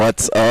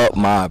What's up,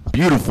 my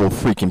beautiful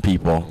freaking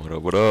people? What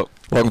up, what up?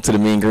 Welcome to the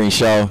Mean Green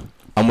Show.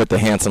 I'm with the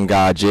handsome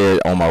guy, Jed,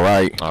 on my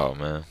right. Oh,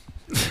 man.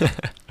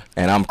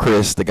 And I'm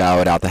Chris, the guy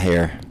without the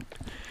hair.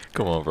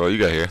 Come on, bro. You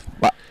got hair.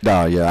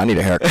 No, yeah, I need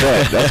a haircut.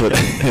 That's what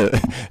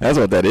that's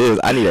what that is.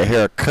 I need a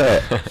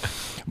haircut.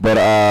 But,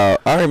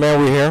 all right, man,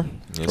 we're here.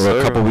 Yes, We're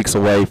a sir. couple weeks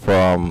away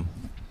from,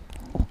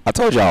 I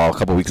told y'all a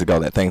couple weeks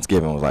ago that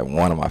Thanksgiving was like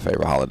one of my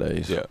favorite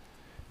holidays. Yeah.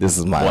 This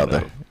is my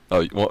other.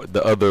 Oh,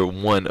 the other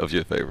one of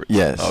your favorites.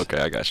 Yes. Okay,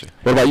 I got you.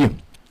 What about you?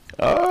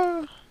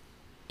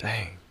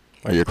 Dang.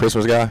 Are you a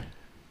Christmas guy?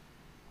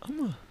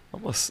 I'm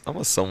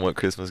a somewhat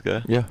Christmas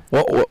guy. Yeah.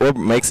 What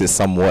makes it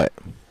somewhat?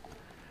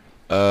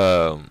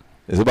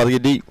 Is it about to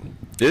get deep?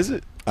 Is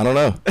it? I don't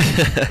know.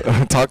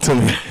 Talk to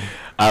me.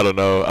 I don't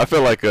know. I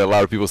feel like a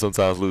lot of people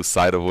sometimes lose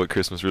sight of what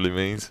Christmas really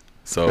means.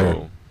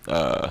 So,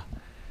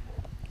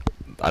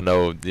 I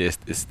know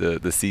it's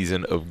the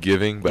season of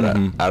giving, but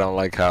I don't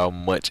like how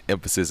much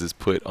emphasis is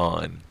put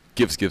on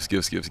gifts.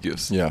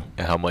 Yeah.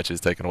 And how much is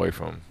taken away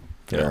from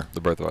the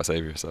birth of our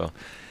Savior. So,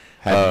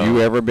 Have you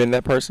ever been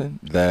that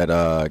person that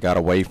got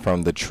away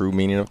from the true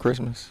meaning of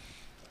Christmas?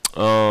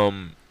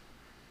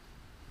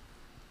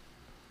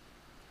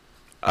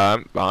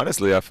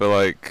 Honestly, I feel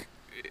like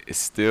it's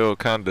still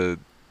kind of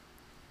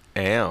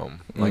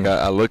am. Like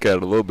I look at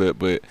it a little bit,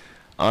 but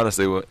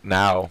honestly,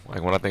 now,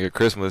 like when I think of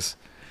Christmas,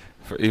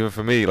 even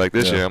for me, like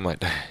this year, I'm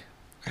like, dang,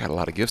 I got a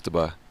lot of gifts to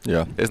buy.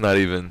 Yeah. It's not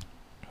even,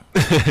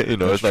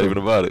 it's not even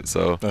about it.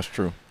 So that's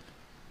true.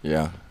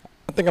 Yeah,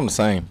 I think I'm the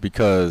same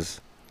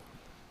because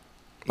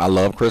I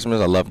love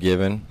Christmas. I love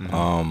giving.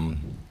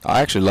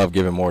 I actually love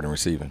giving more than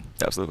receiving.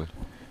 Absolutely.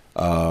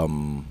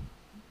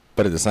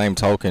 But at the same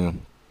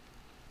token,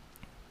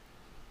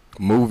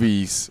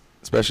 movies,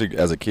 especially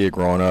as a kid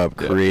growing up,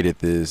 created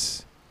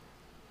this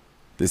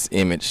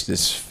image,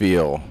 this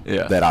feel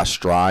that I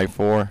strive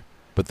for.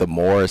 But the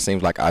more it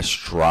seems like I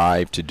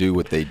strive to do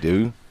what they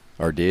do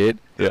or did,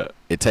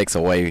 it takes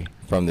away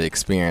from the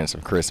experience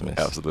of Christmas.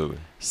 Absolutely.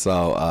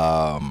 So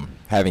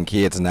having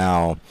kids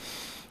now,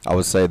 I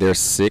would say there's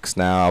 6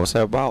 now. I would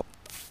say about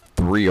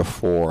 3 or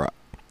 4.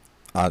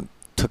 I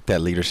took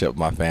that leadership of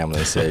my family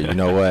and said, you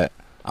know what?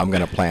 I'm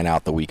going to plan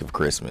out the week of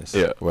Christmas.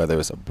 Yeah. Whether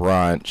it's a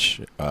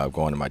brunch,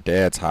 going to my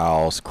dad's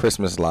house,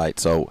 Christmas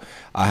lights. So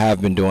I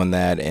have been doing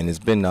that, and it's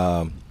been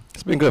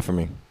good for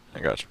me.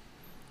 I got you.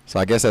 So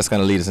I guess that's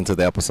going to lead us into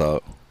the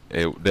episode.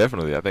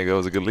 Definitely. I think that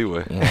was a good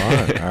leeway. All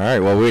right.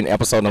 Well, we're in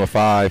episode number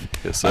 5.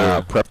 Yes,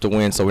 sir. Prep to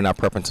win, so we're not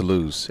prepping to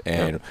lose.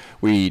 And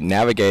we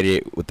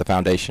navigated with the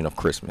foundation of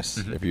Christmas.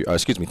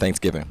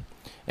 Thanksgiving.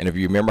 And if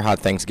you remember how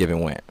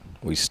Thanksgiving went,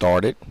 we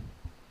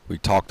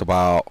talked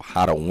about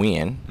how to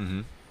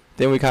win.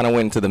 Then we kind of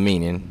went into the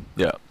meaning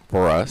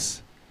for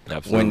us.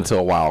 Absolutely. Went into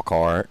a wild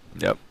card.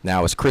 Yep.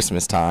 Now it's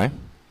Christmas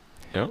time.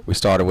 Yep. We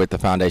started with the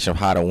foundation of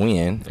how to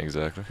win.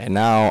 Exactly. And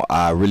now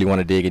I really want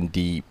to dig in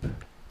deep.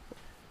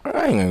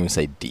 I ain't even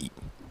say deep.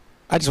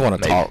 I just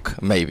want to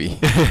talk, maybe.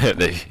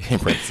 In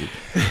parentheses.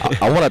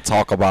 I want to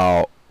talk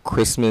about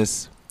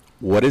Christmas.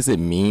 What does it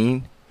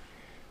mean?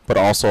 But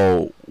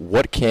also,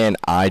 what can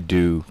I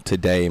do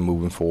today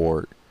moving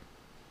forward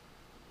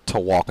to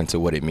walk into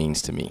what it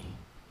means to me?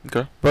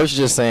 Okay. Versus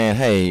just saying,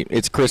 hey,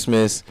 it's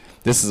Christmas.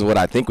 This is what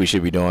I think we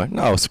should be doing.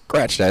 No,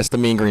 scratch that. It's the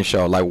Mean Green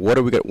Show. Like, what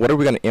are we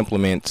going to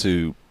implement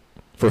to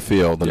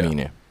fulfill the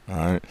meaning?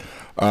 All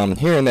right.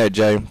 Hearing that,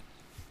 Jay,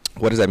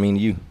 what does that mean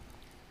to you?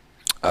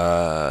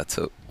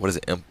 So what does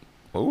it?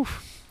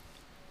 Oof.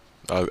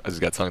 I just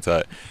got tongue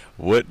tied.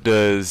 What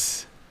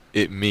does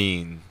it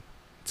mean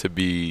to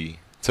begin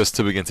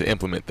to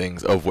implement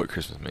things of what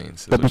Christmas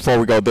means? But before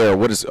we go there,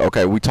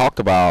 we talked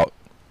about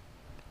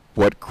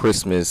what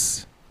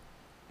Christmas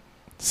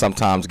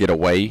sometimes get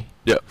away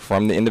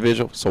from the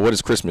individual. So what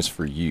is Christmas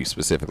for you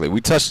specifically?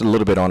 We touched a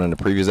little bit on it in the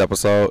previous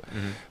episode,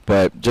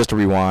 but just to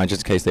rewind,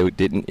 just in case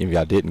if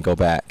y'all didn't, go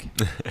back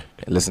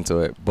and listen to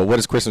it. But what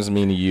does Christmas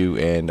mean to you,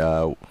 and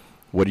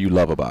what do you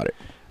love about it?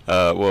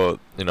 Well,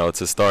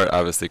 to start,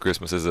 obviously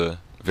Christmas is a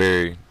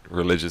very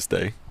religious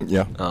day.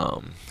 Yeah.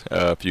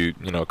 If you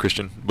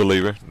Christian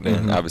believer,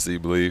 then obviously you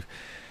believe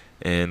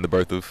in the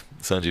birth of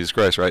the Son Jesus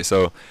Christ, right?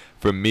 So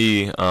for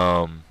me,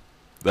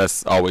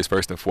 that's always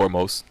first and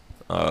foremost.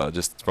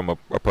 Just from a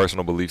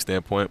personal belief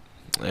standpoint,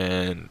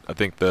 and I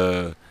think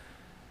I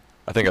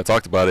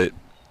talked about it.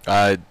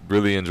 I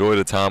really enjoy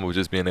the time of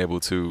just being able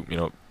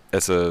to,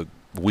 it's a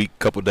week,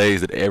 couple days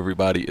that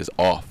everybody is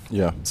off.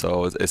 Yeah.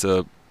 So it's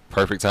a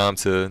perfect time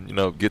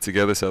to get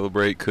together,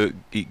 celebrate, cook,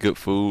 eat good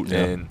food,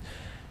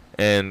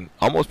 and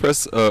almost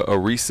press a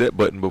reset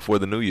button before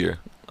the new year.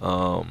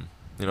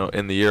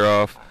 End the year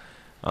off.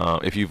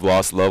 If you've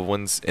lost loved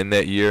ones in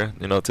that year,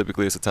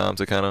 typically it's a time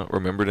to kind of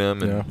remember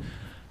them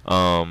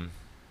and.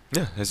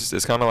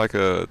 It's kind of like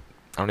I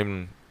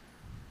kind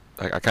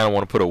of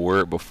want to put a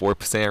word before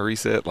saying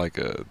reset, like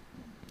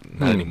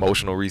not an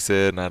emotional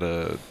reset, not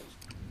a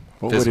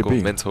physical,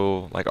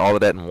 mental, like all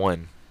of that in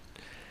one.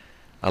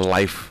 A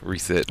life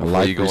reset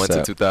before you go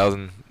into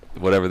 2000,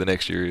 whatever the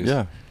next year is.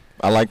 Yeah,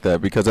 I like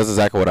that because that's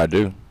exactly what I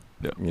do.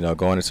 Yeah. You know,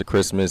 going into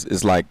Christmas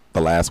is like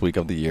the last week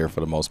of the year for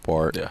the most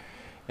part. Yeah.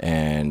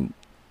 And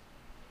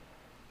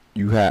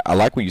I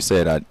like what you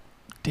said. I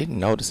didn't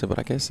notice it, but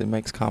I guess it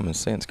makes common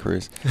sense,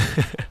 Chris,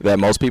 that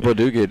most people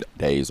do get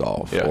days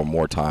off or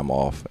more time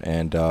off.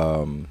 And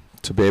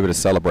to be able to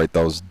celebrate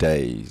those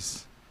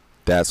days,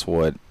 that's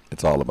what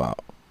it's all about.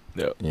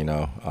 Yeah. You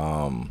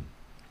know,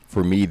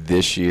 for me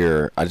this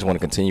year, I just want to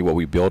continue what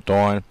we built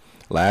on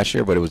last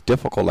year, but it was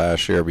difficult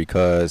last year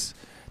because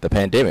the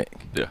pandemic.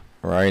 Yeah.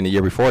 Right. And the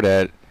year before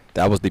that,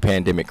 that was the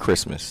pandemic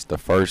Christmas, the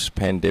first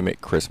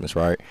pandemic Christmas,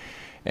 right?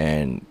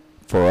 And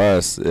for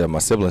us, my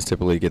siblings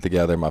typically get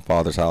together in my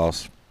father's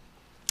house,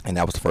 and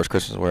that was the first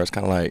Christmas where it's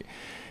kind of like,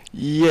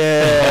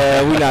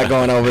 yeah, we're not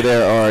going over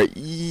there, or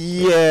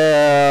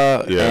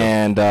yeah.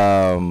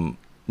 And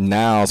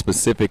now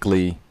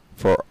specifically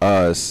for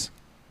us,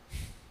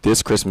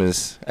 this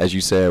Christmas, as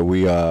you said,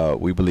 we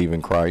believe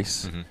in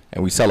Christ,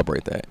 and we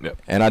celebrate that.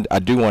 Yep. And I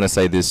do want to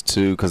say this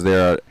too, because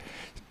there are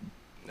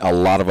a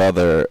lot of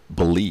other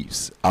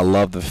beliefs. I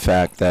love the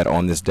fact that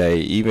on this day,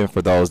 even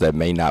for those that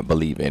may not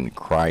believe in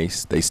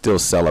Christ, they still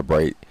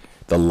celebrate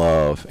the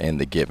love and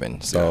the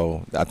giving.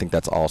 So I think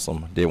that's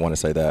awesome. Did want to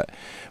say that.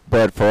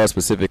 But for us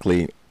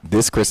specifically,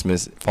 this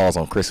Christmas falls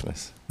on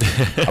Christmas.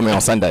 I mean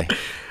on Sunday.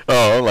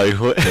 Oh, I'm like,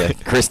 what? Yeah,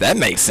 Chris, that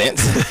makes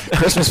sense.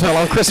 Christmas fell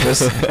on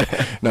Christmas.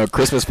 No,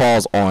 Christmas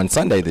falls on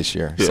Sunday this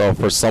year. Yeah. So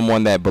for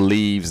someone that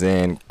believes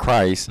in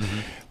Christ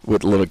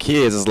with little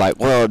kids, it's like,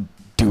 well,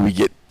 do we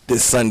get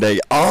this Sunday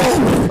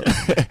off?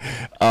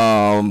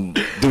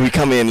 Do we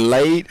come in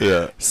late?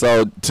 Yeah.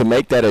 So to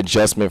make that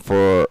adjustment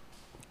for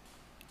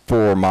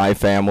my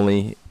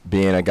family,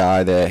 being a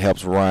guy that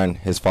helps run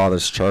his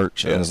father's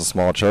church, and it's a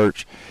small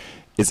church,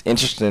 it's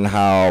interesting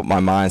how my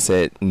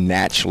mindset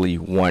naturally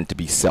wanted to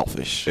be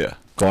selfish. Yeah.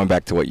 Going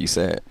back to what you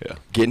said. Yeah.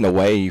 Getting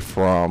away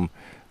from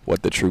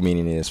what the true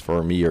meaning is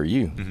for me or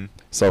you.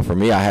 So for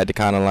me, I had to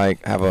kind of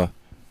like have a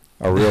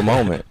real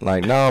moment.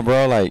 Like, no,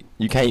 bro, like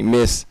you can't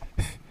miss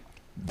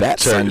that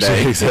church,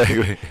 Sunday.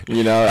 Exactly.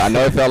 You know, I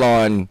know it fell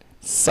on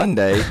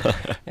Sunday,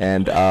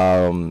 and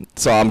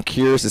so I'm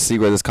curious to see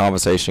where this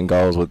conversation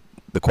goes with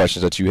the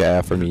questions that you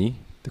have for me,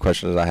 the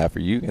questions that I have for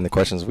you, and the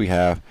questions we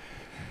have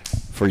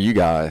for you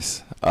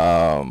guys.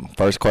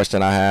 First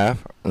question I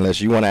have,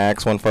 unless you want to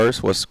ask one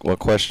first, what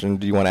question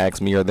do you want to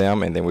ask me or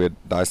them, and then we'll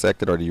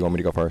dissect it, or do you want me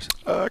to go first?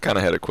 I kind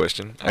of had a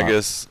question. I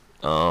guess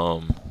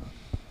for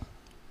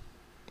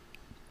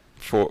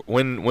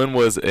when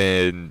was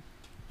and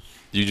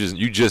you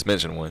just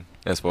mentioned one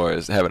as far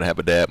as having to have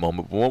a dad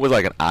moment. But what was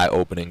like an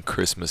eye-opening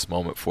Christmas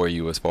moment for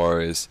you as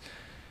far as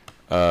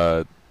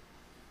the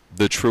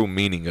true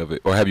meaning of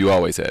it, or have you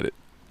always had it?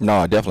 No,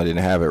 I definitely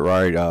didn't have it,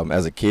 right?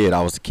 As a kid,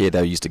 I was the kid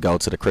that used to go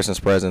to the Christmas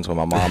presents when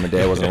my mom and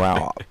dad wasn't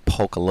around. I'd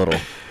poke a little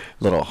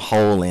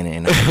hole in it,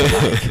 and I'd be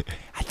like,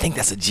 I think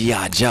that's a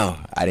G.I. Joe.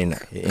 I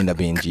didn't end up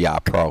being G.I.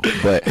 Pro,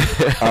 but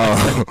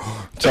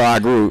so I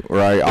grew,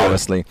 right,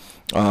 obviously.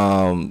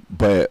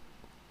 But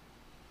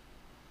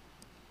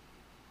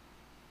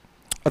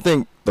I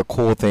think the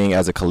cool thing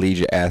as a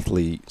collegiate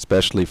athlete,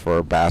 especially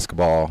for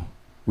basketball,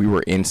 we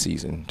were in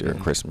season during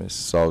Christmas.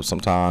 So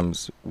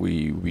sometimes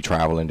we be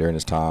traveling during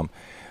this time.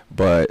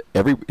 But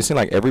it seemed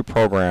like every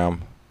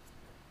program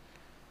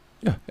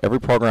that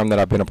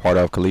I've been a part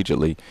of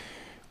collegiately,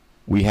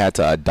 we had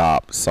to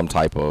adopt some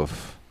type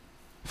of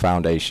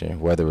foundation,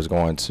 whether it was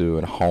going to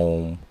a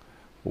home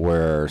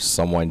where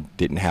someone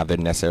didn't have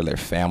necessarily their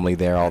family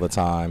there all the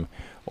time,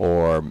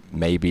 or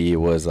maybe it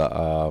was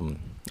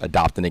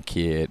adopting a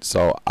kid.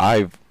 So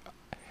I've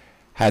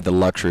had the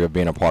luxury of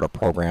being a part of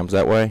programs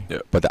that way.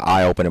 Yep. But the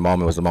eye-opening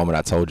moment was the moment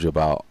I told you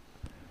about,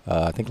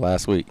 I think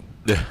last week.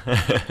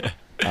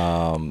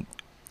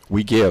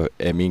 We give,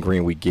 at Mean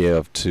Green, we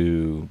give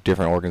to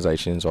different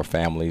organizations or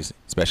families,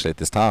 especially at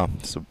this time.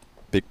 It's a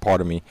big part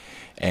of me.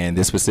 And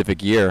this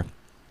specific year,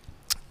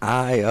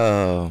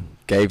 I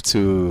gave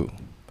to,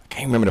 I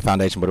can't remember the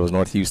foundation, but it was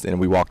North Houston,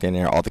 and we walked in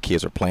there, all the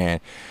kids were playing.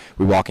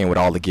 We walk in with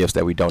all the gifts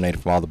that we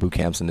donated from all the boot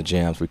camps and the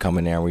gyms. We come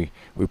in there, and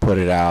we put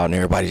it out, and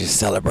everybody's just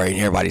celebrating,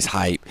 everybody's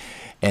hype.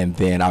 And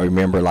then I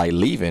remember, like,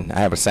 leaving. I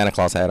have a Santa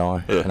Claus hat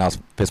on, and I was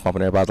fist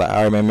pumping everybody. I was like,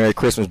 all right, man, Merry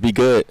Christmas, be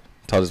good.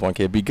 Told this one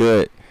kid, be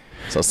good.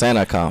 So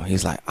Santa come.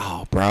 He's like,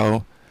 oh,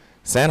 bro,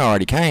 Santa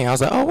already came. I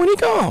was like, oh, when he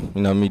come?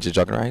 You know, me just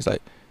joking around. He's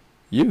like,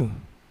 you.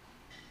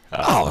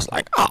 I was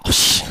like, oh,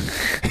 shit.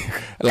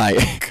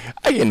 Like,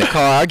 I get in the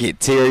car, I get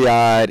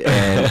teary-eyed,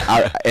 and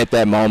at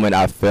that moment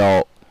I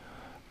felt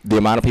the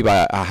amount of people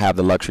I have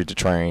the luxury to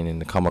train and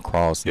to come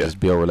across, just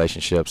build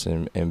relationships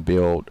and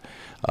build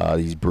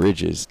these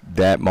bridges.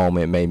 That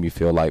moment made me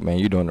feel like, man,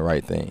 you're doing the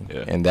right thing.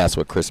 Yeah. And that's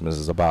what Christmas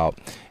is about,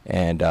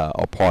 and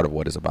a part of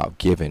what it's about,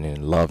 giving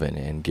and loving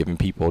and giving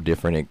people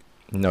different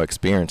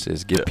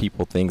experiences, give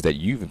people things that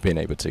you've been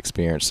able to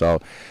experience.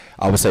 So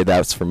I would say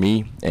that's for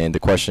me. And the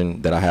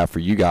question that I have for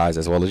you guys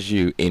as well as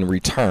you, in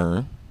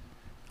return,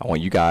 I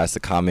want you guys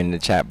to comment in the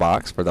chat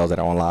box for those that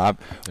are on live.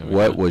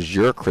 What was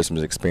your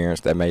Christmas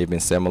experience that may have been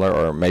similar,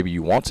 or maybe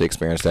you want to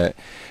experience that?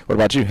 What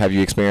about you? Have you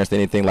experienced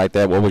anything like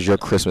that? What was your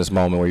Christmas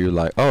moment where you're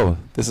like, oh,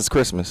 this is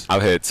Christmas?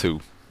 I've had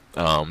two.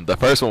 The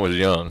first one was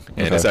young,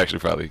 and it's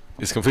actually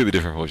it's completely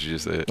different from what you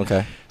just said.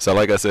 Okay. So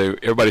like I said,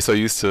 everybody's so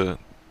used to,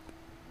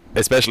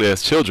 especially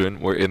as children,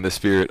 we're in the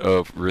spirit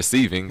of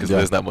receiving because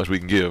there's not much we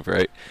can give,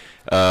 right?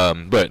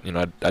 But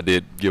I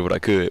did give what I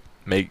could.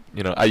 I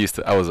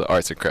was an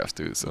arts and crafts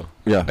dude, so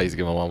I used to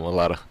give my mom a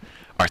lot of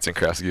arts and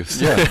crafts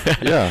gifts.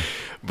 Yeah.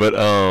 But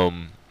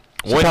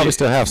she probably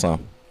still have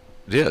some.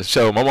 Yeah.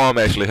 So my mom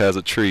actually has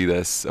a tree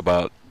that's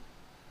about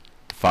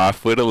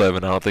 5'11". I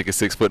don't think it's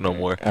 6 foot no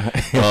more.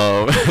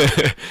 And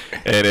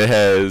it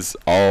has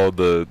all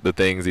the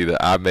things either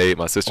I made,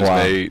 my sisters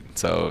made.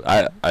 So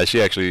I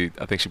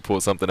think she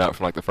pulled something out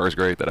from like the first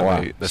grade that I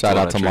made. That's shout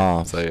out to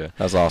moms. So yeah,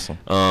 that's awesome.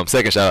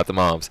 Second shout out to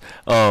moms.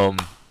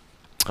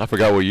 I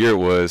forgot what year it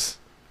was,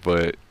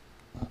 but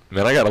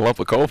man, I got a lump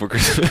of coal for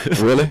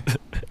Christmas. Really?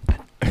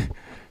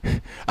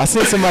 I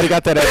seen somebody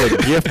got that as a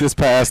gift this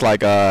past,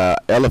 like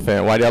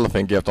white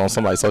elephant gift on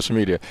somebody's social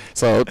media.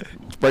 So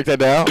break that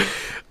down.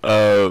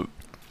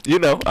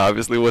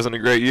 Obviously it wasn't a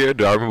great year.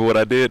 Do I remember what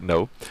I did?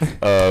 No.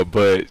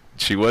 But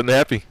she wasn't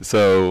happy.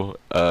 So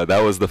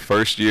that was the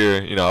first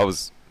year.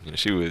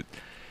 She would.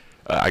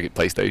 I get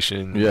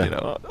PlayStation.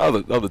 Yeah. All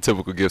the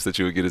typical gifts that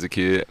you would get as a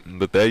kid.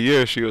 But that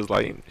year she was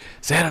like,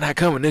 Santa not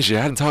coming this year.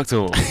 I didn't talk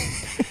to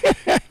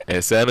him.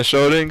 And Santa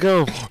sure didn't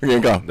come. He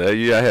didn't come. That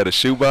year I had a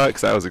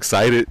shoebox. I was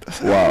excited.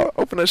 Wow.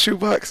 Open that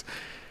shoebox.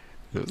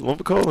 There was a lump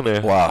of coal in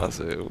there. Wow. I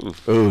said,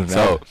 oof. Ooh,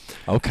 so,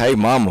 okay,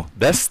 mama.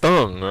 That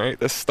stung, right?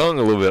 That stung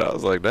a little bit. I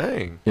was like,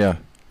 dang. Yeah.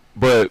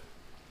 But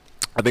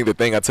I think the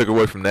thing I took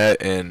away from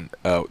that, and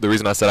the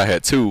reason I said I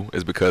had two,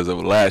 is because of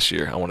last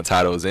year. I want to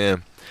tie those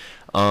in.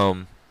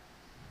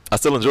 I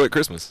still enjoyed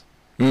Christmas.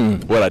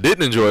 What I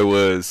didn't enjoy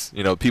was,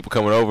 people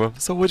coming over.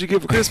 So what'd you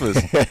get for Christmas?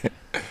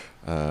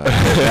 Bro.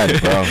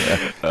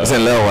 It's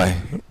in Lil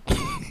Wayne.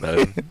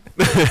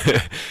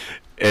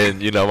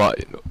 And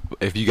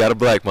if you got a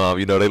black mom,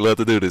 they love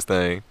to do this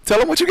thing. Tell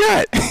them what you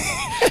got.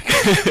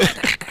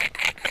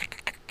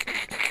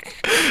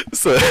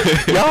 So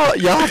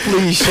y'all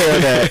please share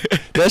that.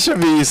 That should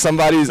be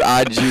somebody's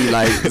IG,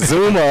 like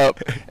zoom up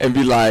and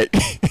be like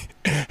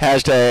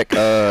hashtag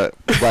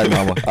black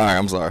mama. All right,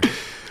 I'm sorry.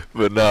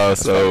 But no,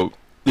 so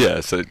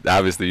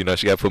obviously, she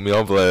got to put me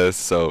on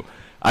blast. So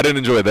I didn't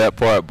enjoy that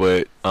part,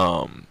 but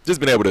just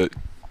being able to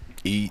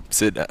eat,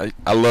 sit.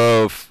 I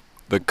love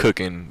the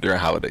cooking during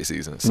holiday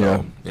season.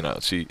 So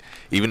she,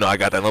 even though I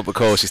got that lump of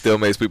coal, she still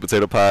made sweet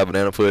potato pie,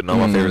 banana pudding, all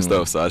my favorite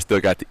stuff. So I still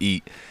got to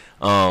eat.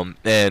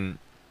 And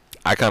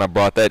I kind of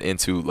brought that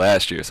into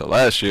last year. So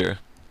last year,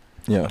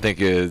 I think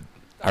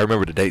I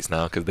remember the dates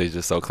now because they're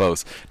just so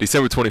close.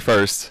 December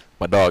 21st,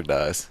 my dog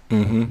dies.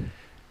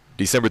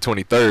 December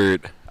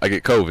 23rd, I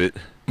get COVID.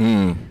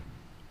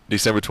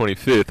 December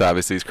 25th,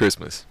 obviously, is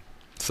Christmas.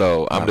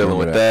 So I'm dealing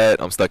with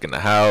that. I'm stuck in the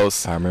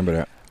house. I remember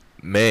that.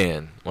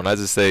 Man, when I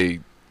just say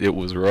it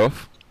was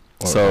rough.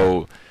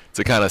 So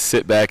to kind of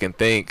sit back and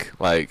think,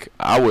 like,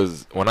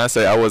 when I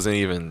say I wasn't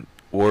even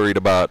worried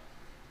about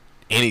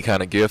any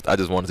kind of gift, I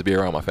just wanted to be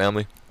around my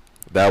family.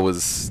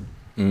 That's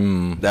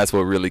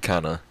what really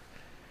kind of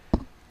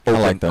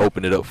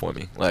opened it up for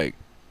me. Like,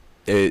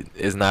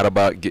 it's not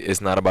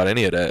about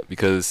any of that,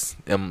 because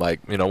I'm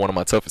like, one of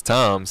my toughest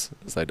times,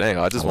 it's like, dang,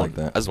 I just want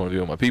to be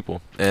with my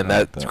people. And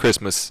that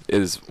Christmas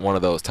is one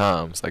of those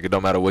times. Like, it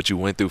don't matter what you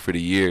went through for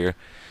the year,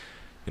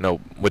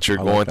 what you're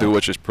going through,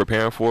 what you're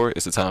preparing for,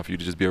 it's a time for you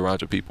to just be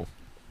around your people.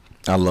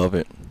 I love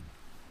it,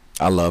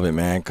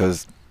 man,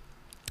 because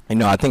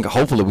I think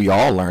hopefully we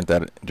all learned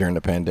that during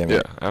the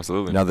pandemic. Yeah,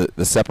 absolutely.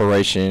 The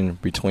separation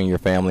between your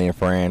family and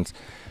friends.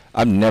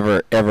 I've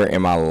never, ever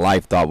in my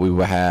life thought we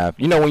would have,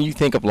 when you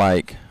think of,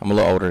 like, I'm a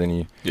little older than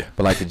you,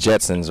 but like the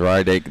Jetsons,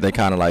 right? They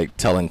kind of like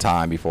telling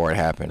time before it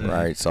happened,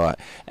 right? So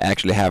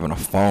actually having a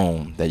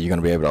phone that you're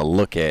going to be able to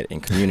look at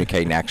and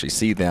communicate and actually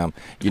see them,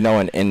 in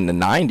the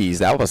 90s,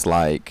 that was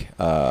like,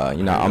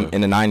 I'm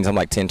in the 90s, I'm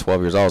like 10,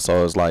 12 years old, so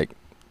it was like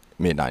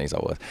mid-90s I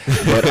was.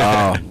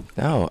 But,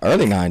 no,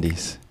 early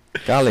 90s.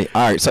 Golly.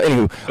 All right, so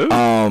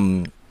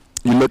anywho,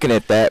 you're looking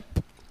at that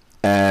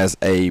as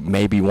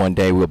maybe one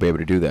day we'll be able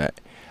to do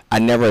that. I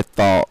never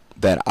thought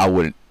that I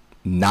would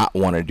not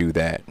want to do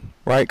that,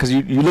 right? Because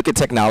you look at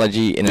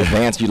technology in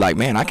advance, you're like,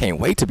 man, I can't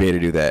wait to be able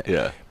to do that.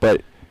 Yeah.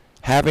 But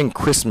having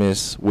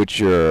Christmas with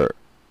your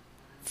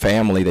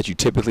family that you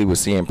typically would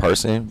see in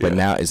person, but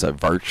now it's a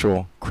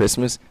virtual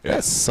Christmas,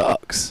 that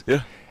sucks.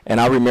 Yeah.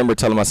 And I remember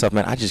telling myself,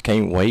 man, I just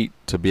can't wait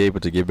to be able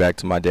to get back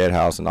to my dad's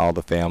house and all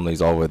the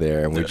families over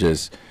there, and we're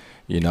just,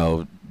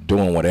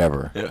 doing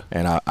whatever. Yeah.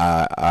 And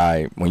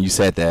I when you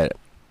said that,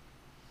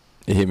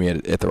 it hit me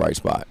at the right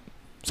spot.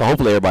 So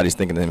hopefully everybody's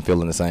thinking and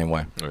feeling the same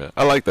way. Yeah.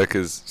 I like that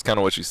because it's kind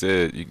of what you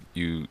said.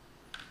 You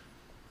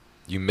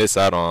miss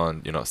out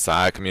on,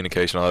 side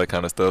communication, all that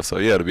kind of stuff. So,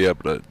 yeah, to be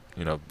able to,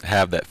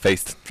 have that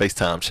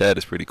FaceTime chat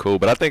is pretty cool.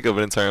 But I think of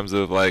it in terms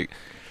of, like,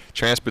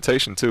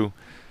 transportation, too.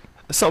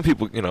 Some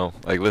people,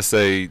 like, let's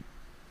say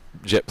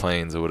jet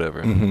planes or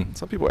whatever.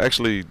 Some people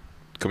actually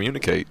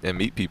communicate and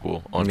meet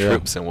people on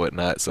trips and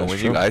whatnot. So when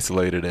you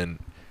isolated and,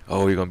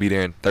 oh, you're gonna be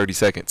there in 30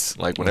 seconds.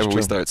 Like whenever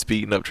we start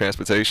speeding up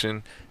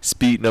transportation,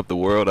 speeding up the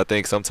world, I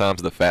think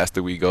sometimes the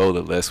faster we go,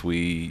 the less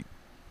we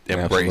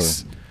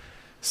embrace.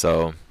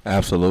 So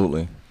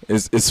absolutely.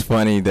 It's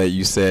funny that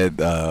you said,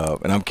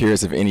 and I'm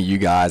curious if any of you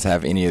guys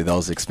have any of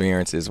those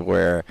experiences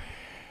where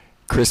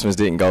Christmas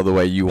didn't go the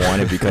way you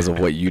wanted because of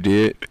what you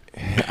did.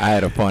 I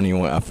had a funny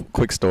one. A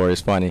quick story.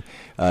 It's funny.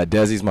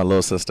 Desi's my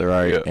little sister,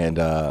 right? Yeah. And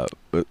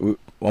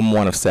I'm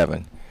one of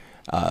 7.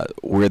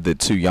 We're the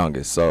 2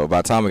 youngest. So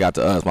by the time it got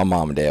to us, my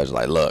mom and dad was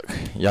like, look,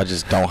 y'all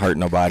just don't hurt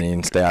nobody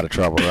and stay out of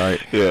trouble,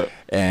 right? Yeah.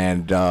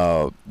 And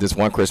this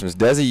one Christmas,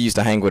 Desi used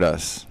to hang with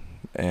us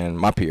and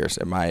my peers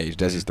at my age.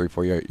 Desi's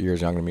 3-4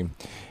 years younger than me.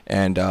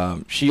 And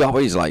she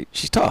always, like,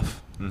 she's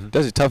tough. Mm-hmm.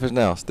 Desi's tough as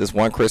nails. This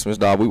one Christmas,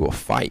 dog, we will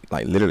fight,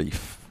 like literally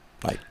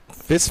like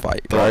fist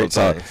fight, right?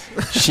 So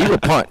she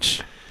would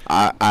punch.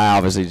 I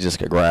obviously just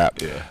get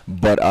grabbed. Yeah.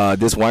 But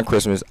this one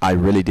Christmas, I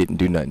really didn't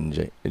do nothing,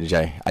 Jay.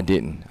 I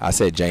didn't. I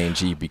said J and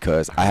G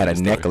because I had a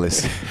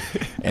necklace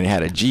and it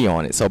had a G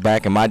on it. So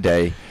back in my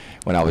day,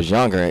 when I was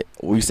younger,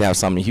 we used to have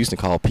something in Houston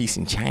called Peace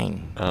and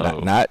Chain. Oh.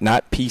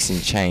 Not Peace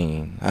and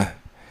Chain.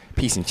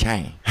 Peace and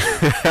Chain.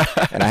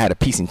 And I had a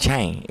Peace and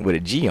Chain with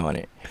a G on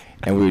it.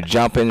 And we were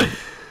jumping.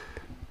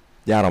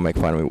 Y'all don't make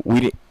fun of me.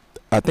 We didn't.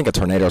 I think a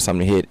tornado or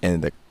something hit,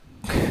 and the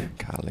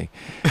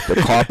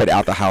carpet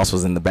out the house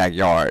was in the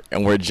backyard,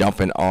 and we're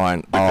jumping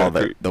on all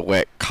the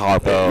wet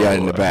carpet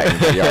in the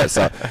backyard.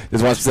 So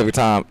this one specific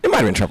time, it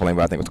might have been trampoline,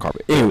 but I think it was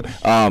carpet. Anyway,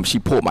 she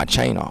pulled my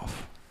chain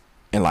off,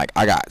 and like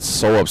I got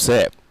so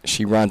upset.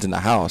 She runs in the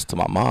house to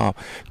my mom.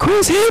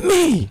 Chris hit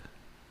me.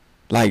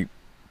 Like,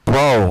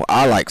 bro,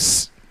 I like,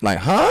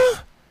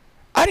 huh?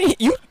 I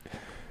didn't. You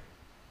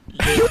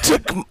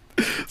took.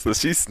 So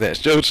she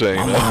snatched your chain.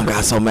 My mom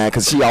got so mad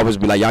because she always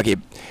be like,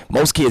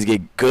 most kids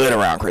get good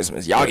around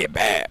Christmas. Y'all get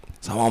bad.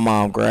 So my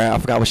mom grabbed, I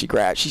forgot what she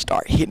grabbed. She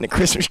started hitting the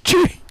Christmas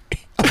tree.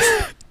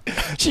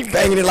 She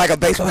banging it like a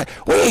baseball. Like,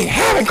 we ain't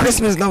having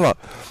Christmas no more.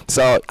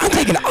 So I'm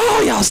taking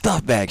all y'all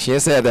stuff back. She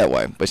didn't say it that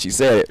way, but she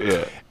said it.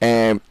 Yeah.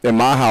 And in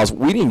my house,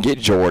 we didn't get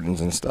Jordans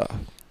and stuff.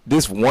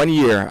 This one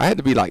year, I had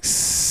to be like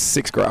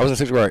 6th grade. I was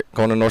in 6th grade,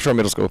 going to North Shore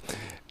Middle School.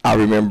 I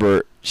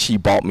remember she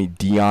bought me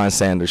Deion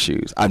Sanders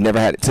shoes. I've never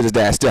had, to this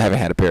day, I still haven't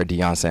had a pair of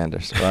Deion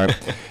Sanders, right?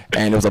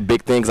 And it was a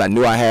big thing because I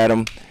knew I had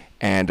them,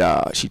 and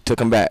she took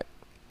them back.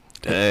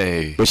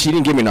 Hey. But she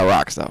didn't give me no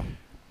rocks, though.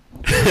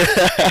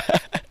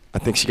 I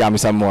think she got me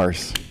something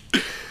worse.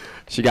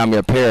 She got me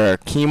a pair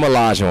of Keem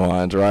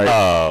Olajuwons, right?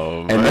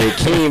 Oh, and the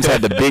Keems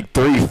had the big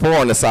 3-4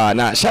 on the side.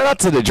 Now, shout out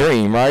to the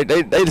Dream, right?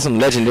 They did some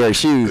legendary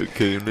shoes.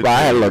 But I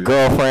had a little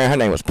girlfriend. Her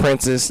name was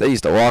Princess. They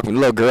used to walk me.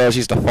 Little girls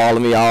used to follow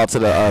me all to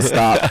the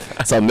stop.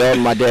 So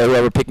Melvin, my dad,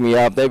 whoever picked me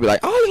up, they'd be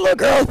like, oh, these little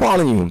girls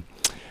following you.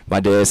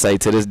 My dad say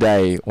to this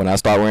day, when I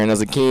start wearing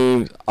those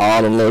Keems,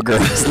 all them little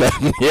girls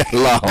left me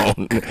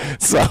alone.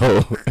 So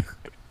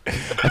I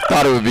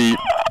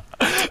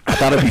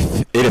thought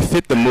it'd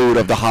fit the mood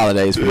of the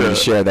holidays for me to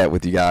share that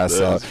with you guys.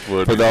 So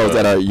for those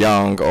that are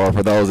young or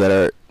for those that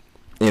are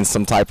in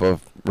some type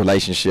of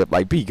relationship,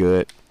 like, be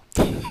good.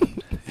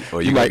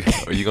 Or you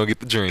gonna get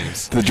the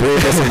dreams. The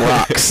dreams or some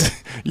rocks.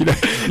 you don't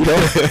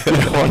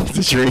want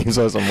the dreams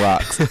or some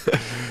rocks.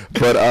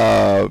 But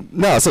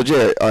no, so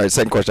Jared, all right,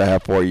 second question I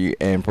have for you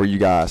and for you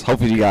guys.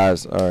 Hopefully you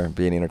guys are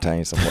being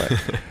entertained somewhat.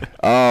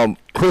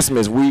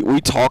 Christmas,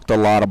 we talked a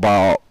lot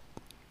about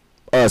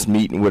us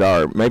meeting with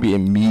our maybe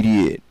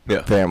immediate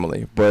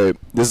family, but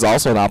this is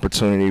also an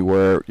opportunity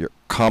where your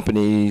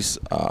companies,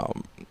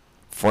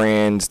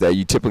 friends that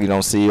you typically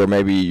don't see, or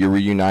maybe you're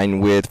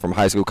reuniting with from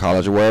high school,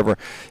 college, or wherever.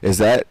 Is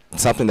that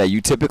something that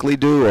you typically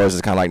do, or is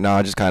it kind of like, no,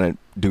 I just kind of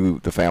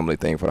do the family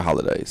thing for the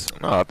holidays?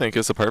 No, I think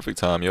it's a perfect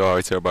time. You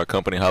always hear about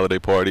company holiday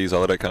parties,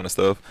 all of that kind of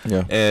stuff.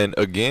 Yeah. And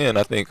again,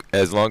 I think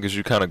as long as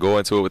you kind of go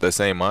into it with that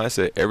same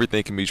mindset,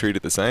 everything can be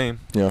treated the same.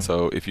 Yeah.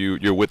 So if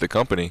you're with the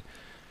company,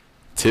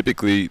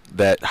 typically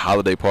that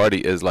holiday party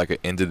is like an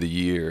end of the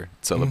year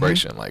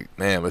celebration. Like,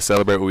 man, let's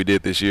celebrate what we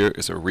did this year.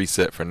 It's a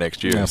reset for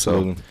next year.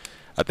 Absolutely. So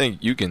I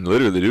think you can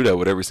literally do that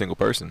with every single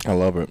person. I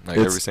love it. Like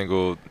every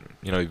single,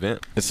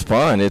 event. It's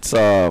fun. It's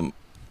so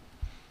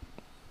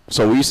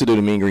we used to do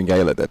the Mean Green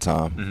Gala at that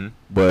time,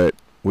 but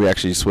we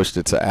actually switched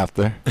it to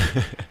after.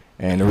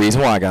 And the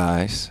reason why,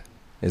 guys,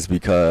 is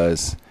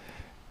because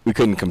we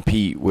couldn't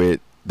compete with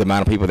the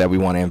amount of people that we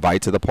want to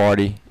invite to the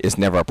party. It's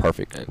never a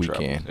perfect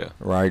weekend,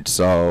 right?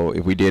 So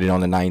if we did it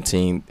on the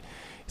 19th,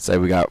 say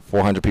we got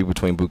 400 people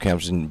between boot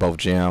camps and both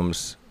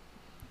gyms,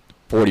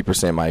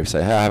 40% might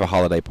say, hey, I have a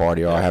holiday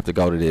party, or I have to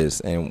go to this,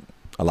 and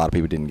a lot of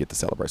people didn't get to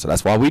celebrate. So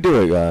that's why we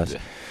do it, guys.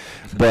 Yeah.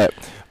 But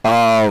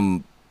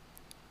the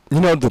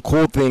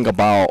cool thing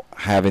about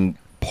having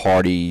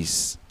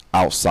parties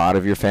outside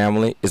of your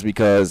family is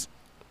because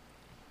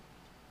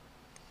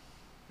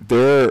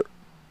there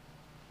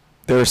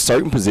are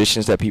certain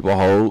positions that people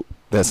hold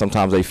that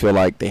sometimes they feel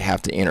like they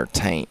have to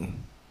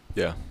entertain.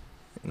 Yeah.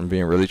 I'm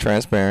being really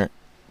transparent,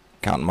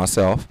 counting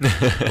myself,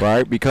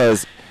 right?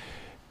 Because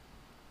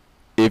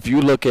if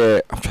you look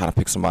at, I'm trying to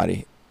pick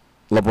somebody,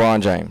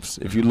 LeBron James.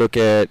 If you look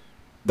at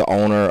the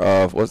owner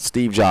of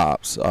Steve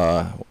Jobs,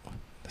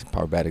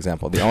 probably a bad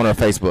example. The owner of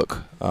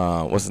Facebook,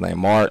 what's his name?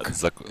 Mark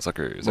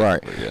Zuckerberg.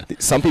 Right. Yeah.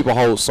 Some people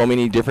hold so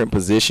many different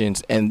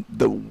positions, and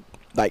the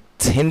like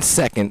 10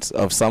 seconds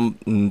of some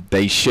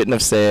they shouldn't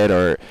have said,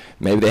 or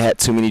maybe they had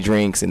too many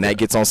drinks, and that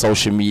gets on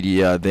social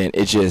media, then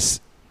it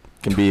just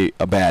can be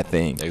a bad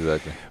thing.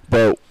 Exactly.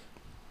 But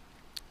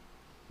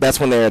that's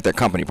when they're at their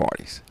company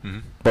parties. Mm-hmm.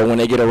 But when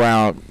they get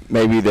around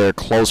maybe their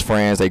close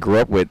friends they grew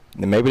up with,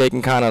 then maybe they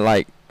can kind of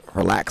like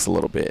relax a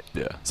little bit.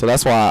 Yeah. So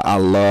that's why I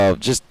love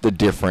just the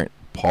different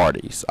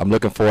parties. I'm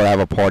looking forward to have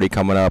a party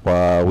coming up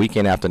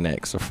weekend after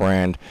next. A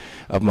friend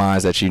of mine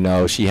that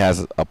she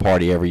has a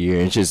party every year.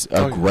 It's just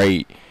a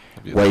great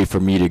way for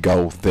me to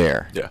go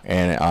there. Yeah.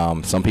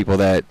 And some people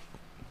that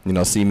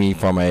see me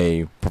from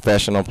a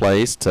professional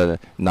place to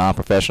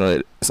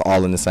non-professional, it's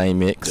all in the same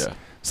mix. Yeah.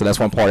 So that's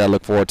one party I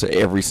look forward to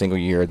every single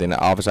year. Then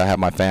obviously I have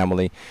my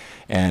family,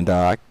 and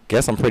I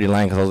guess I'm pretty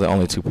lame because those are the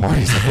only two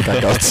parties I think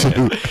I go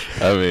to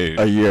I mean,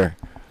 a year.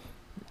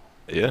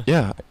 Yeah.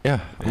 Yeah.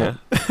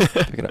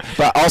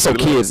 But also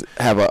kids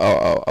have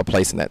a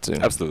place in that too.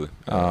 Absolutely.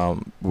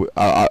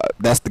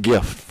 That's the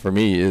gift for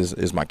me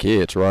is my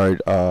kids, right?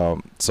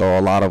 So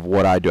a lot of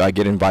what I do, I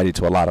get invited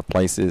to a lot of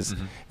places.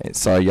 Mm-hmm. And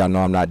so y'all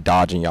know I'm not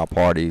dodging y'all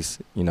parties.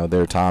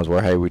 There are times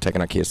where, hey, we're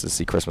taking our kids to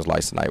see Christmas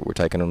lights tonight. We're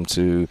taking them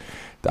to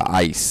the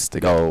ice to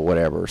go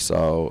whatever.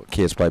 So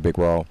kids play a big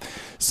role.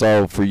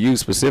 So for you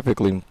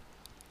specifically,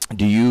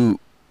 do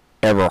you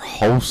ever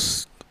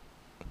host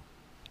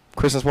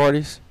Christmas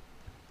parties?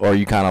 Or are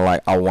you kind of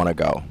like, I want to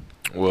go?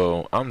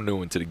 Well, I'm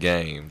new into the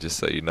game, just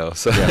so you know.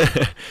 So,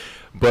 yeah.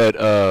 But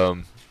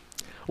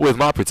with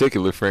my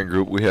particular friend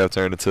group, we have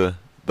turned into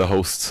the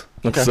hosts.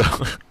 Okay.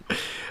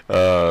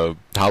 So,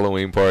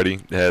 Halloween party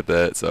had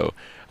that. So,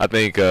 I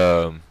think.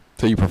 So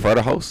you prefer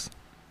to host?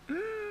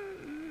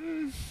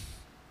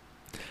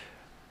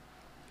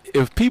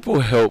 If people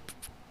help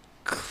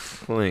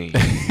clean.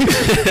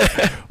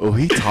 Oh,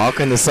 he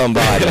talking to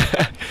somebody.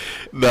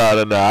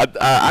 No.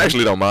 I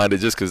actually don't mind it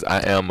just because I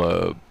am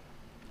a.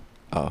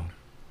 Oh.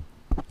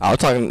 I was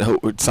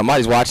talking.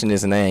 Somebody's watching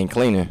this and they ain't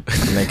cleaning,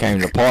 and they came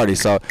to the party.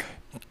 So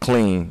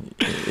clean.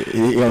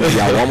 He gonna give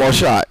y'all one more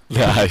shot.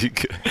 Nah, they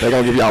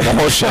gonna give y'all one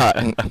more shot.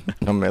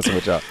 I'm messing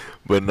with y'all.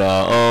 But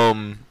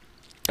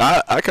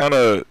I kind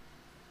of.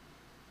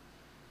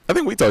 I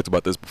think we talked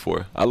about this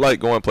before. I like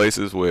going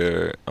places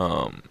where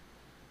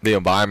the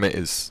environment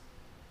is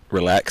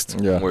relaxed,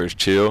 where it's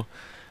chill.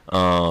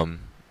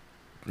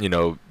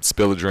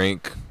 Spill a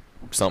drink,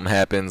 something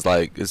happens,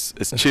 like it's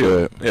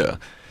chill. Good. Yeah.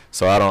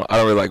 So I don't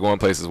really like going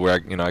places where I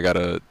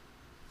gotta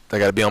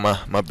be on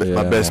my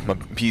best, my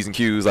P's and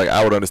Q's. Like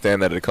I would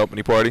understand that at a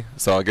company party.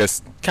 So I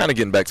guess kind of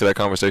getting back to that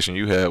conversation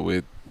you had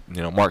with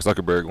Mark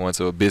Zuckerberg going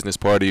to a business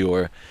party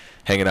or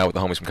hanging out with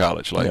the homies from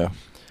college. Like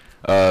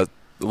a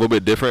little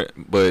bit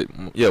different, but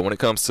yeah, when it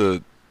comes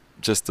to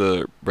just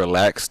a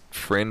relaxed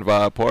friend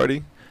vibe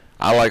party,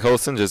 I like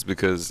hosting just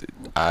because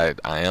I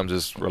am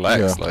just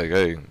relaxed. Yeah. Like,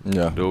 hey,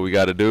 do what we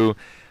got to do.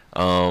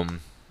 I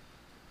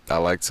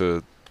like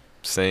to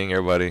sing.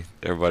 Everybody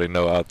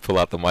know I pull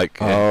out the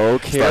mic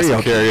and start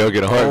some karaoke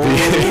and a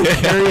heartbeat.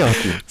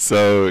 Karaoke.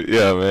 So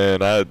yeah,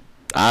 man,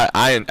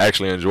 I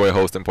actually enjoy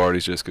hosting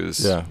parties just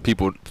because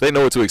people, they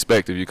know what to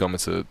expect if you come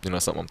into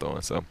something I'm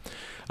throwing. So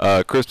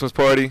Christmas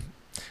party,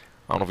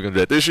 I don't know if we're gonna do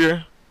that this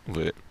year,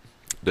 but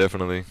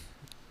definitely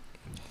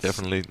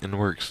in the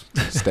works.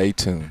 Stay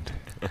tuned.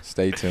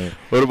 Stay tuned.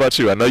 What about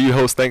you? I know you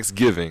host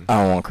Thanksgiving.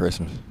 I don't want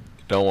Christmas.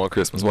 Don't want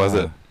Christmas. Why is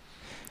that?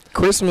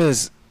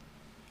 Christmas,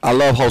 I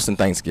love hosting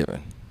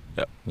Thanksgiving.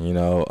 Yep.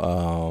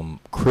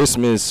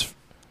 Christmas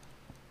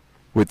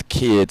with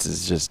kids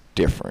is just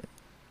different,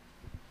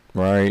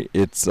 right?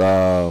 It's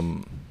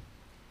some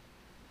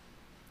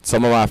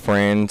of my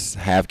friends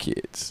have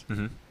kids.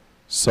 Mm-hmm.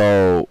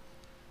 So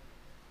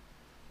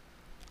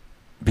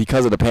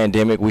because of the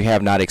pandemic, we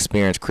have not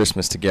experienced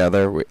Christmas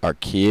together with our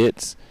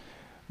kids,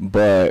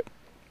 but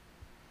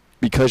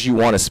because you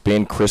want to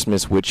spend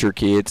Christmas with your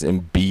kids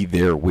and be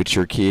there with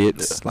your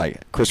kids,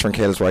 like Christopher and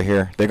Kayla's right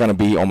here, they're going to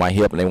be on my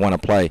hip and they want to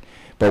play.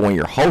 But when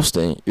you're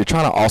hosting, you're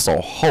trying to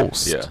also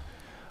host. Yeah.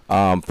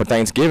 For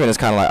Thanksgiving, it's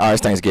kind of like, all right,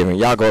 it's Thanksgiving.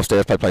 Y'all go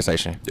upstairs, play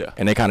PlayStation. Yeah.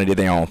 And they kind of did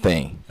their own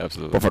thing.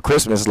 Absolutely. But for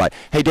Christmas, it's like,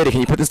 hey, Daddy,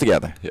 can you put this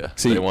together? Yeah.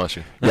 See, they want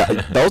you.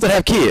 Yeah. Those that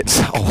have kids,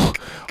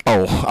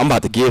 I'm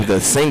about to give the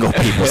single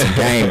people some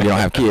game. You don't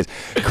have kids.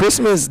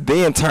 Christmas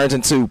then turns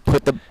into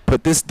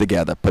put this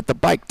together, put the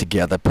bike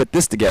together, put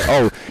this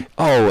together.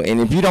 And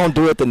if you don't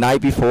do it the night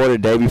before, the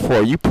day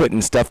before, you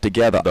putting stuff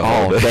together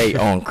all day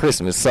on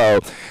Christmas.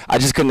 So I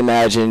just couldn't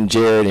imagine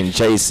Jared and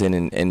Jason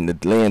and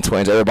the Lynn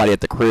twins, everybody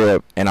at the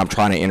crib, and I'm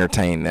trying to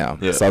entertain them.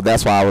 Yeah. So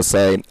that's why I would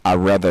say I'd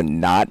rather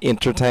not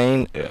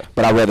entertain,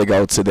 but I'd rather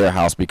go to their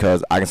house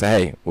because I can say,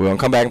 hey, we're going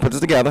to come back and put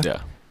this together.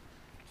 Yeah.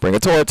 Bring a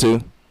toy or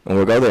two, and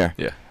we'll go there.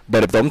 Yeah.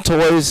 But if them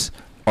toys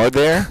are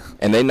there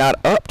and they not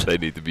upped, they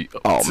need to be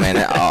upped.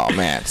 Oh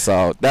man.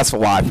 So that's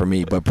why for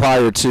me. But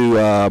prior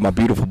to my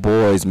beautiful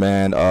boys,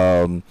 man,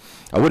 I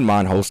wouldn't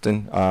mind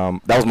hosting.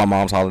 That was my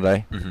mom's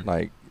holiday. Mm-hmm.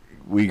 Like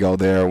we go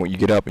there when you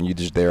get up and you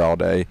just there all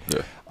day.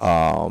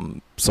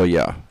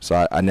 Yeah.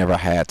 So I never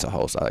had to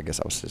host. I guess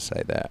I was to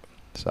say that.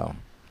 So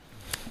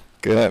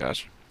good.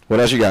 Gotcha. What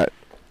else you got?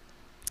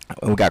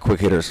 We got quick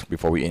hitters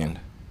before we end.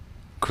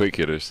 Quick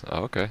hitters.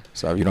 Oh, okay.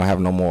 So if you don't have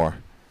no more,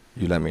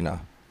 you let me know.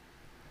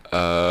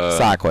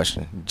 Side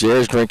question.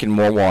 Jared's drinking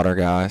more water,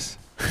 guys.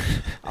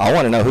 I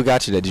want to know who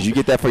got you that. Did you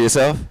get that for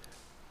yourself?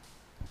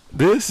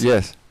 This?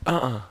 Yes.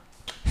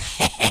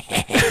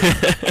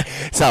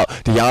 So,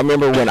 do y'all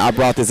remember when I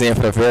brought this in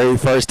for the very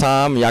first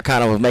time? Y'all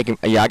kind of was making,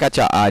 I got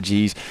y'all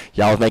IGs.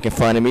 Y'all was making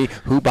fun of me.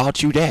 Who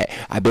bought you that?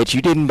 I bet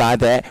you didn't buy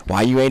that.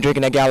 Why you ain't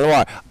drinking that gallon of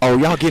water? Oh,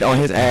 y'all get on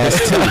his ass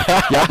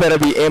too. Y'all better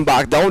be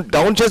inbox.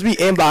 Don't just be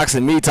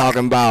inboxing me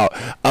talking about,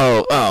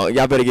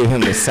 y'all better give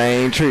him the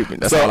same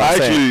treatment. That's so all I'm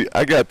saying.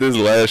 I got this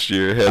last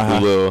year.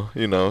 Had the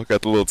little,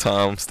 got the little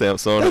time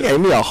stamps on it. They gave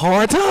me a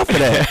hard time for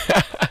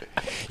that.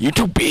 You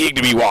too big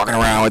to be walking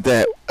around with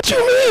that. What you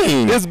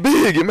mean? It's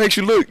big. It makes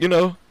you look,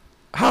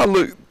 how I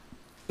look.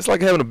 It's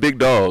like having a big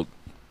dog.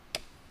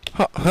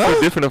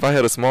 It's different if I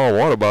had a small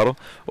water bottle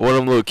or one of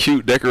them little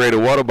cute decorated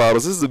water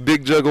bottles. This is a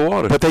big jug of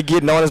water. But they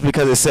getting on us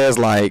because it says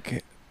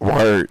like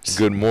words.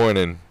 Good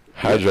morning.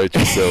 Hydrate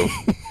yourself.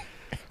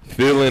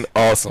 Feeling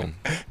awesome.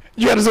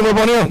 You got to zoom up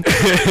on him.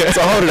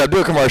 So hold it up.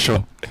 Do a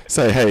commercial.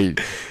 Say, hey,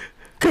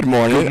 good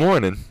morning. Good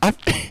morning. I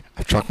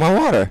drunk my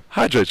water.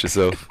 Hydrate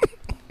yourself.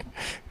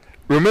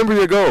 Remember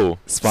your goal.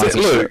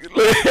 Sponsorship.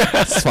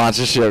 Look.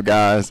 Sponsorship,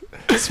 guys.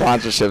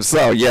 Sponsorship.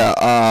 So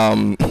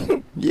yeah,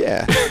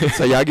 yeah.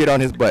 So y'all get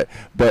on his butt.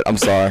 But I'm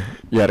sorry.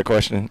 You had a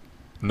question?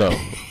 No.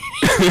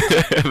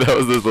 That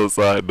was this little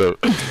side note.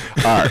 All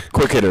right,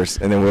 quick hitters,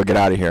 and then we'll get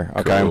out of here.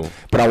 Okay. Cool.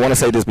 But I want to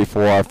say this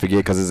before I forget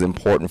because it's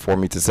important for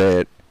me to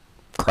say it.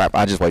 Crap.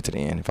 I just wait to the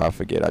end. If I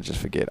forget, I just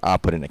forget. I'll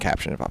put in the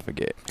caption if I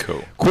forget.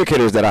 Cool. Quick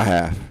hitters that I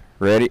have.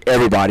 Ready?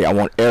 Everybody. I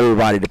want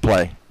everybody to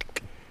play.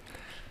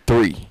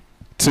 3,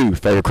 2.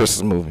 Favorite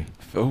Christmas movie.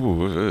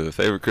 Ooh,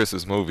 favorite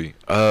Christmas movie.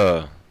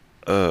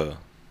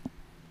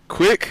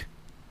 Quick?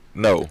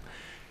 No.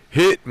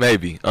 Hit?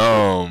 Maybe.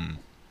 I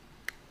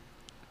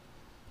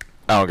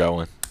don't got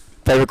one.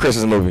 Favorite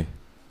Christmas movie.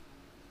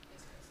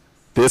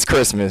 This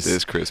Christmas.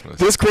 This Christmas.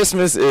 This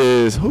Christmas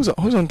is who's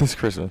on this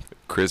Christmas?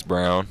 Chris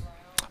Brown.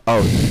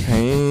 Oh,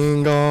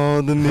 hang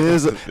on the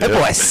misery. That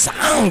boy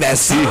sang that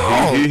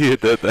song. He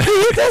hit that thing. He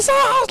hit that song.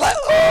 I was like,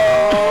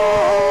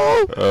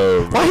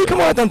 oh. Why he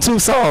come out with them 2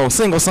 songs,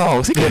 single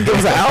songs? He couldn't give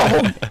us an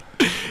album.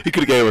 He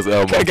could have gave us an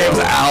album. Could have gave us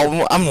an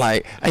album. I'm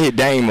like, I hit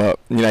Dame up.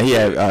 He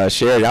had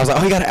shared it. I was like,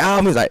 oh, he got an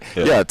album. He's like,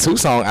 yeah, a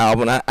 2-song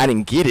album. I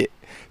didn't get it.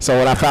 So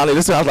when I finally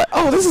listened, I was like,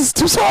 oh, this is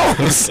 2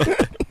 songs.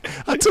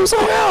 A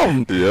 2-song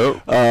album.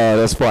 Yep.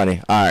 That's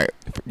funny. All right.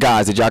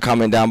 Guys, did y'all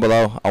comment down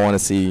below? I want to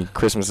see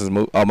Christmas's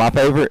movie. My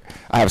favorite?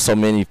 I have so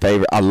many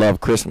favorite. I love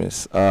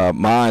Christmas.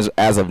 Mine,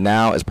 as of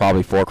now, is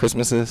probably 4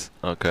 Christmases.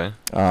 Okay.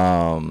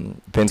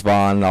 Vince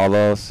Vaughn and all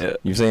those. Yeah.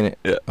 You've seen it?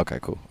 Yeah. Okay,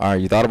 cool. All right,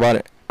 you thought about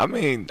it? I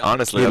mean,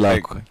 honestly, You I love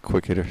think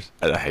quick hitters.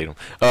 I hate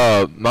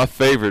them. My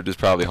favorite is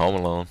probably Home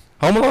Alone.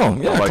 Home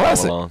Alone. Yeah, I like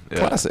classic. Home Alone.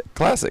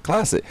 Yeah.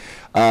 Classic.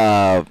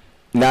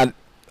 Now,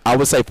 I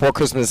would say 4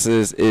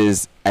 Christmases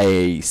is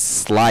a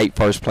slight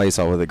first place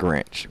over The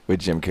Grinch with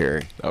Jim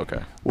Carrey.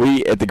 Okay.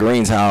 We at the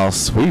Green's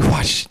house, we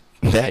watch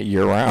that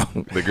year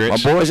round. The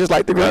Grinch. My boys just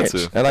like The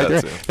Grinch. They like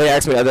Got the to. They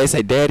ask me, they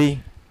say,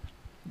 Daddy,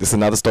 this is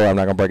another story, I'm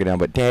not gonna break it down,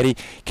 but Daddy,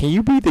 can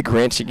you be the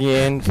Grinch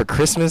again for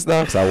Christmas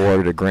though? Because I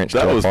wore the Grinch.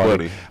 That to a was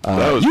party. funny.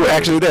 That was you were funny.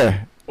 actually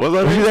there. Was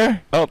I Was you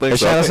there? I don't think At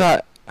so.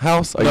 Shannon's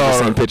house? Or you just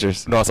seen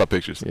pictures? No, I saw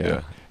pictures.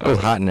 Yeah. It was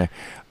hot in there.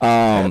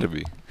 Had to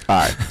be. All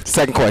right.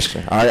 Second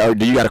question. All right.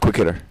 Do you got a quick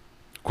hitter?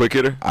 Quick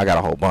hitter? I got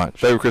a whole bunch.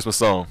 Favorite Christmas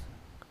song?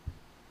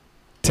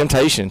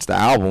 Temptations, the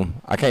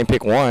album. I can't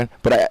pick one,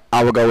 but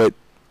I would go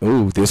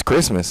with This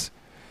Christmas.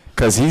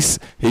 Because he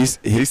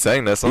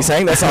sang that song. He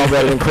sang that song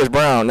better than Chris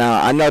Brown.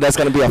 Now, I know that's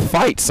going to be a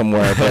fight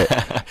somewhere, but,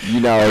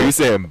 Are you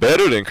saying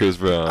better than Chris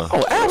Brown?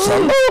 Oh,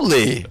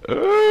 absolutely.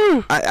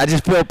 I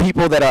just feel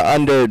people that are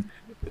under.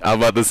 I'm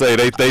about to say,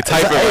 they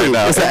typing right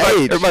now. It's an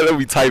age. Everybody will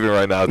be typing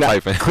right now,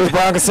 typing. Chris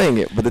Brown can sing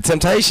it, but the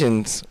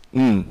Temptations,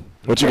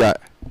 what you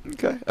got?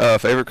 Okay.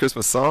 Favorite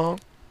Christmas song?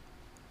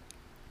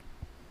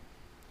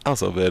 I'm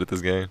so bad at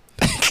this game.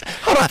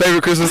 Hold on.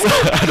 Favorite Christmas song?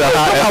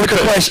 How with the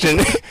question?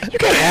 You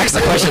can't ask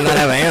the question and not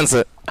have an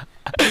answer.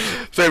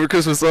 Favorite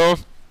Christmas song?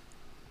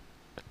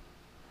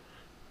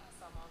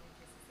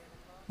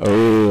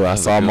 Oh, I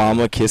saw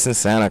Mama kissing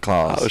Santa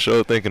Claus. I was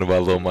sure thinking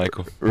about Little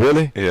Michael.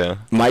 Really? Yeah.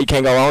 Mike,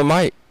 can't go wrong with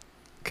Mike.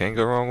 Can't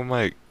go wrong with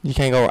Mike. You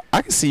can't go.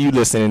 I can see you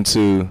listening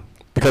to,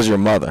 because your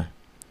mother.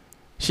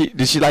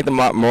 Did she like the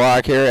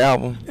Mariah Carey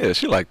album? Yeah,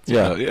 she liked.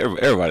 Yeah,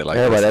 everybody liked.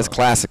 Everybody, that that's song.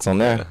 classics on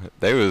there. Yeah.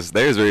 They was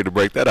ready to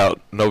break that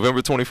out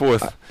November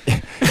 24th.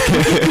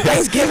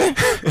 Thanksgiving.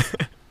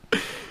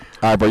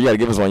 All right, bro, you gotta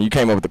give us one. You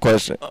came up with the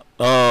question.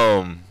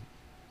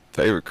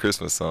 Favorite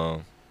Christmas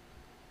song,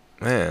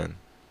 man.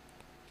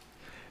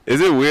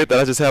 Is it weird that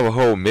I just have a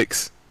whole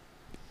mix?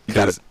 You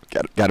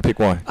gotta pick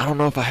one. I don't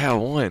know if I have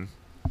one.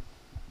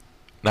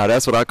 Now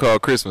that's what I call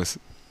Christmas.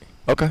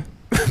 Okay.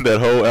 that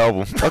whole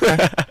album.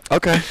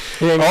 Okay.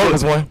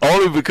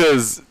 Only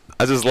because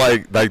I just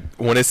like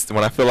when I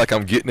feel like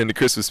I'm getting in the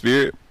Christmas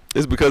spirit,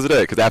 it's because of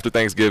that. Because after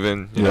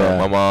Thanksgiving, you know,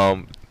 my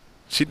mom,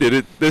 she did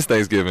it this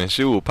Thanksgiving.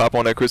 She will pop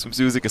on that Christmas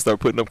music and start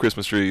putting up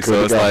Christmas trees.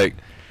 So it's like,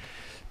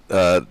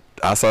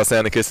 I saw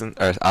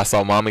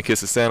Mommy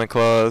kissing Santa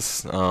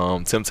Claus,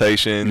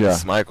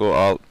 Temptations,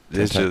 Michael.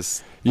 It's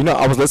just. You know,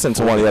 I was listening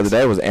to one the other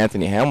day. It was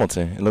Anthony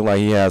Hamilton. It looked like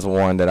he has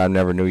one that I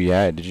never knew he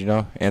had. Did you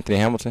know Anthony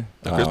Hamilton?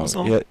 A Christmas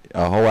song? Yeah,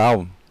 a whole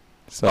album.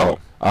 So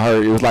I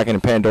heard it was like in a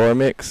Pandora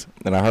mix,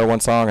 and I heard one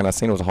song, and I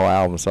seen it was a whole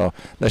album. So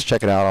let's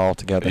check it out all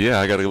together. Yeah,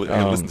 I gotta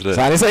listen to that.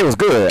 So I didn't say it was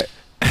good.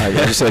 I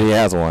just said he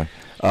has one.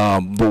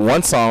 But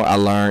one song I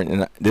learned,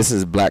 and this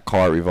is Black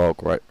Card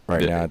Revoke right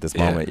now at this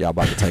moment. Y'all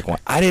about to take one.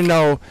 I didn't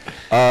know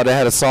they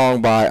had a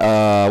song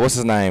by what's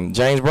his name,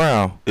 James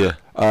Brown. Yeah.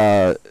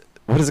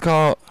 What is it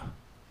called?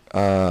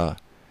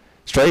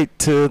 Straight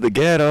to the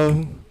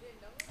Ghetto.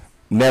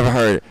 Never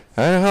heard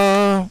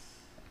it.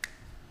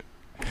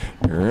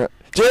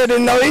 Just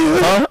didn't know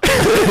either.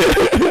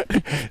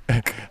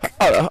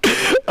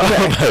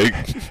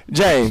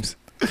 James,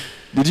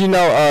 did you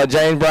know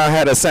James Brown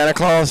had a Santa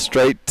Claus,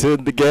 Straight to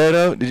the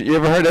Ghetto? Did you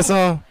ever heard that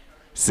song?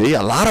 See,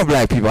 a lot of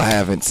black people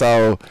haven't.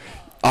 So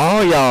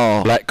all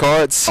y'all black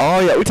cards.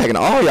 All y'all, we taking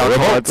all y'all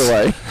cards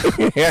away.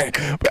 Hey,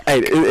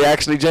 it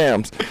actually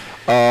jams.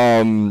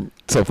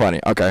 So funny.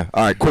 Okay.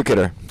 All right. Quick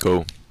hitter.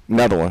 Cool.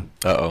 Another one.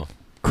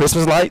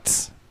 Christmas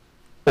lights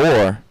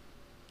or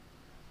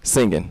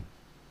singing.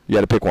 You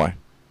had to pick one.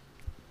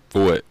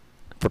 For what?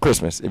 For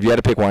Christmas. If you had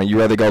to pick one, you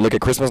rather go look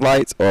at Christmas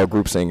lights or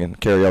group singing,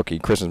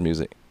 karaoke, Christmas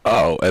music.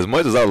 Oh, as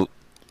much as I.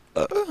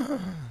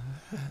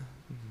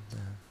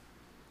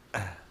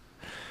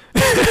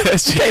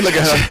 She can't look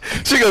at her.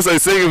 She gonna say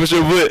singing for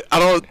sure, but I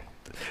don't.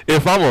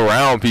 If I'm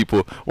around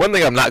people, one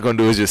thing I'm not gonna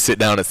do is just sit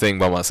down and sing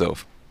by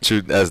myself.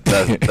 Shoot, that's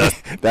that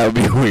would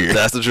be weird.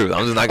 That's the truth.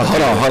 I'm just not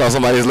gonna. Hold on.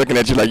 Somebody's looking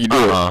at you like you do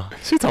it.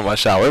 She's talking about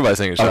shower. Everybody's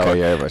singing shower. Okay,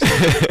 yeah, everybody's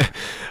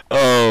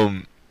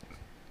singing.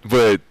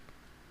 But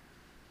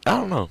I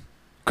don't know.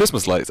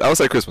 Christmas lights. I would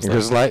say Christmas lights.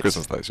 Christmas lights.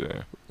 Christmas lights.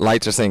 Yeah.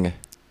 Lights or singing?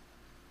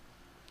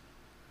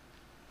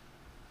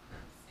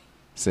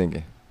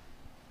 Singing.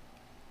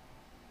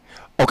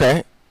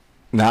 Okay.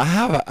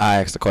 Now I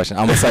asked the question.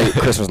 I'm gonna say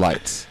Christmas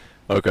lights.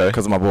 Okay.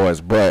 Because of my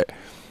boys, but.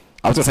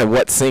 I was gonna say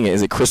what singing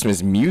is it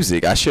Christmas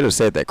music? I should have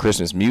said that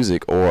Christmas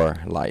music or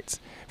lights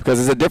because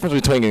there's a difference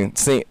between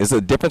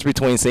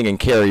singing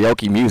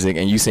karaoke music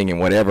and you singing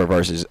whatever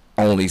versus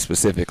only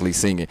specifically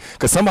singing.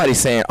 Because somebody's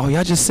saying, "Oh,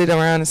 y'all just sit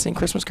around and sing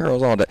Christmas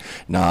carols all day."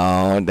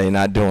 No, they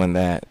not doing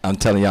that. I'm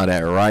telling y'all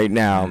that right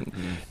now.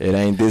 Mm-hmm. It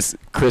ain't this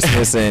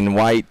Christmas and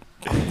white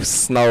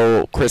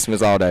snow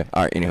Christmas all day.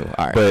 All right, anywho,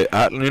 all right. But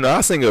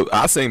I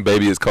sing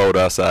 "Baby It's Cold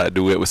Outside"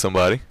 duet with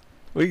somebody.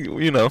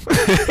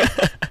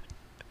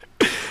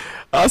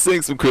 I'll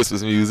sing some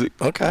Christmas music.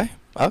 Okay.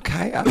 I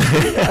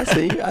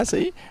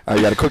see. All right,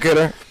 you got a quick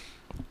hitter?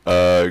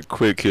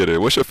 Quick hitter.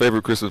 What's your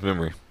favorite Christmas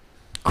memory?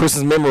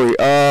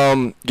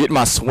 Getting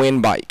my Swin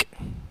bike.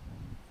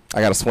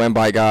 I got a Swin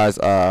bike, guys.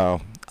 I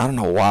don't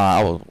know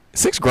why.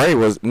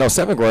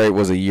 7th grade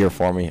was a year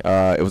for me.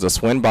 It was a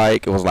Swin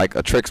bike. It was like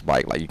a tricks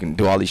bike. Like you can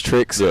do all these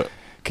tricks. Yeah.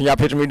 Can y'all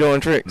picture me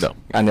doing tricks? No.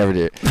 I never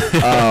did.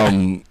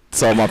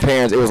 So my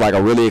parents, it was like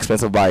a really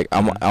expensive bike. I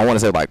want to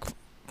say like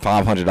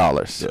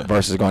 $500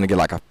 versus going to get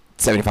like a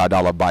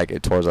 $75 bike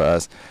at Toys R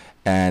Us.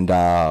 And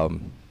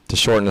to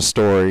shorten the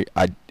story,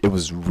 it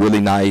was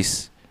really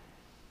nice.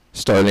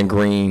 Sterling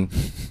Green.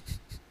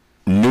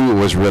 Knew it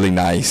was really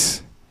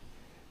nice.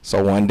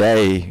 So one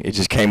day it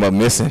just came up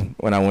missing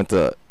when I went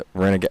to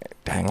rent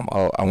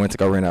I went to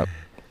go rent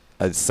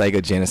a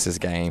Sega Genesis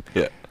game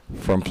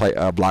from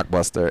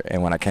Blockbuster,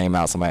 and when I came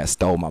out, somebody had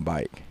stole my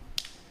bike.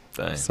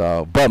 Dang.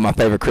 So, but my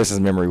favorite Christmas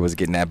memory was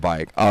getting that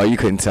bike. Oh, you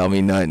couldn't tell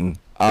me nothing.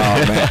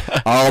 Oh man,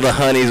 all the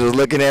honeys was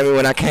looking at me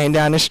when I came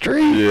down the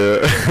street. Yeah.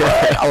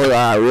 I was all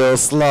right, real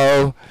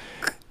slow.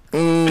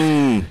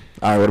 All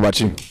right, what about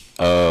you?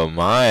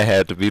 Mine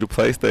had to be the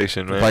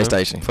PlayStation, man.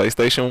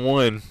 PlayStation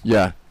 1.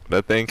 Yeah.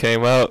 That thing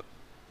came out.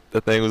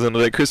 That thing was under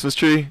that Christmas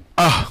tree.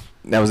 Oh,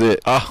 that was it.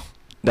 Oh,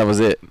 that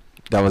was it.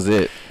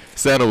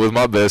 Santa was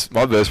my best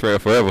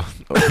friend forever.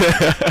 All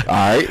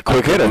right,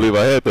 quick hitter. I can't believe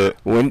I had that.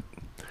 When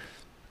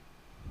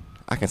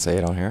I can say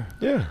it on here.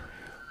 Yeah.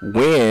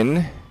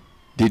 When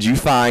did you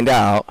find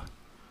out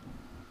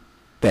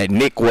that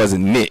Nick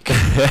wasn't Nick?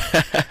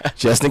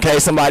 Just in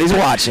case somebody's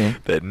watching.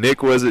 That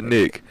Nick wasn't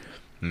Nick.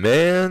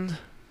 Man,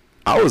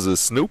 I was a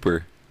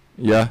snooper.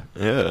 Yeah.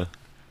 Yeah.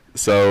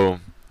 So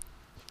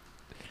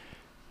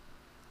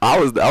I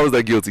was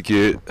that guilty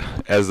kid,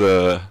 as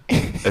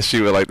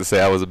she would like to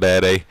say. I was a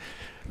bad A.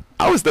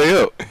 I would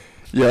stay up.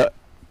 Yeah.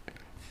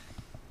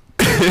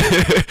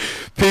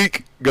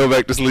 Peek, go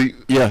back to sleep.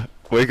 Yeah.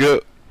 Wake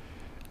up.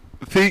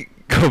 Peek,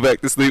 go back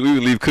to sleep. We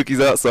would leave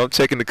cookies out, so I'm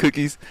checking the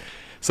cookies.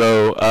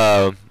 So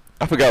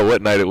I forgot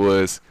what night it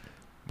was,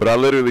 but I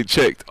literally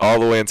checked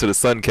all the way until the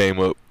sun came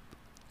up.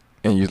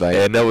 And you like,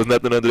 and there was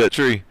nothing under that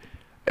tree.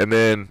 And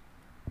then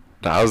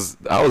I was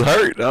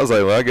hurt. I was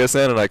like, well, I guess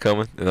Santa not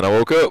coming. And then I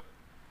woke up.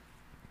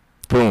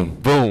 Boom.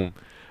 Boom.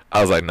 I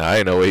was like, nah, I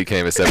ain't no way he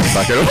came at 7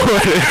 o'clock in the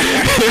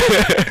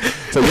morning.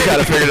 So you got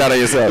to figure it out on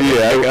yourself.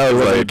 Yeah, I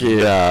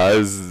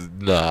was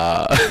like,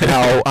 nah.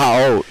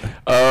 How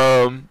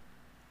old?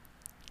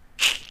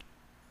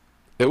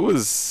 It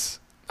was,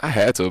 I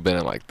had to have been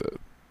in like the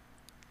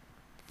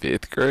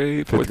 5th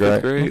grade, 4th,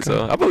 5th grade. Okay.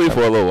 So I believe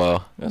for a little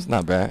while. That's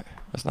not bad.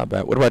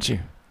 What about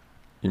you?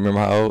 You remember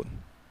how old?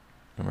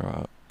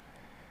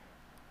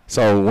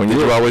 So when Did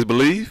you always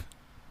believe?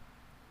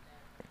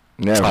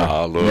 Never.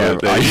 Oh, Lord.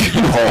 Never.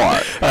 You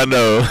hard. I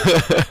know.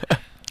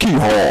 Keep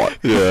hard.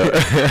 Yeah.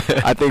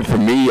 I think for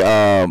me,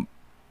 I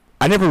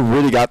never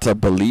really got to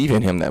believe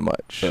in him that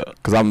much. Yeah.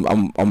 Cause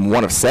I'm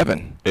one of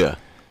 7. Yeah.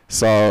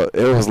 So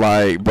it was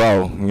like,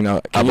 bro, you know.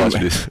 I watch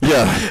this.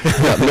 Yeah.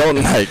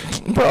 Milton, like,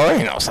 bro,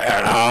 ain't no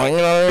Santa, you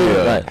know what I mean?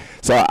 Yeah. Like,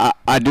 so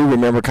I do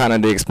remember kind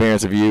of the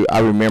experience of you. I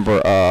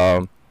remember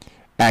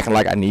acting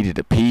like I needed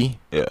to pee.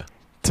 Yeah.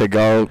 To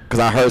go, cause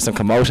I heard some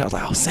commotion. I was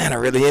like, oh, Santa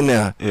really in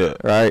there. Yeah.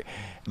 Right.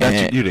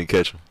 You didn't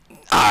catch him.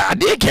 I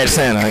did catch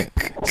Santa.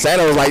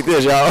 Santa was like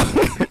this, y'all.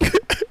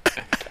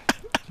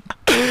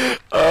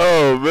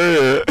 Oh,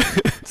 man.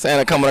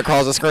 Santa coming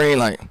across the screen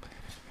like,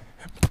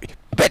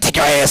 better take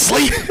your ass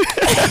sleep.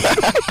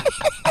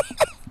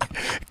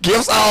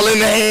 Gifts all in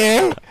the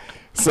hand.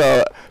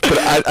 So, but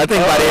I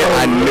think by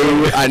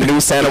then I knew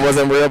Santa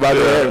wasn't real by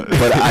then.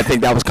 But I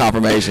think that was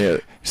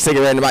confirmation.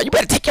 Cigarette in the mouth. You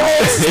better take your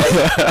ass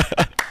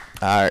sleep.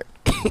 All right.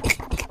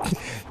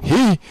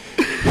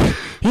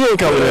 He ain't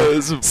coming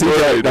in. See,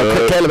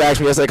 Caleb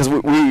asked me yesterday because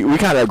we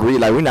kind of agreed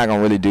like we're not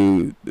gonna really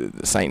do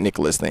the St.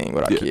 Nicholas thing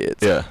with our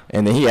kids. Yeah.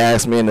 And then he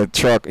asked me in the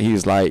truck. He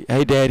was like,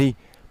 "Hey, Daddy,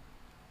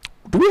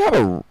 do we have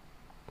a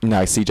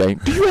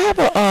CJ? Do you have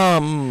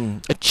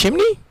a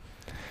chimney?"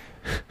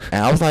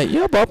 And I was like,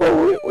 "Yeah,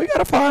 Bubba, we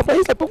got a fireplace."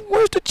 He's like, "But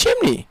where's the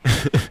chimney?"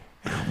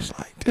 And I was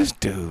like, "This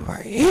dude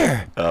right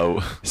here."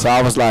 Oh. So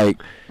I was like,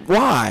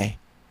 "Why?"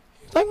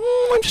 He's like,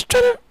 "I'm just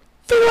trying to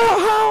figure out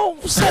how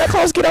Santa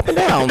Claus get up and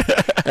down."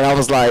 And I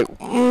was like,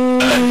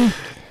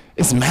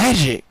 it's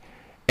magic.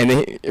 And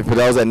then for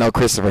those that know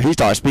Christopher, he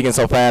started speaking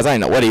so fast, I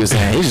didn't know what he was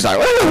saying. He was just like,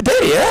 "Oh,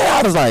 Daddy."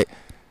 I was like,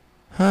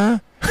 huh?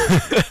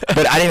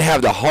 But I didn't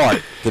have the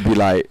heart to be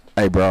like,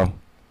 "Hey, bro."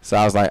 So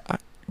I was like, I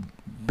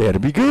better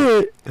be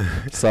good.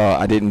 So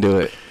I didn't do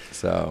it.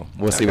 So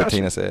we'll see what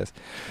Tina says.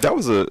 That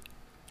was a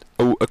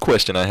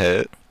question I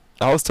had.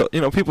 I was told,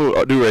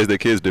 people do raise their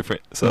kids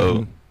different.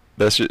 So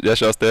that's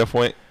your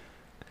standpoint.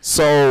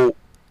 So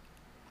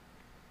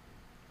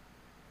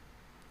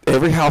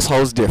every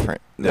household's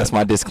different. That's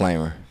my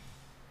disclaimer.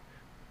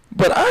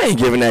 But I ain't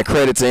giving that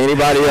credit to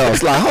anybody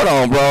else. Like, hold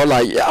on, bro.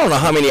 Like, I don't know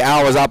how many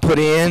hours I put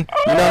in.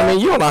 You know what I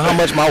mean? You don't know how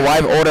much my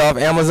wife ordered off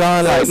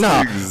Amazon. Like,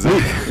 no.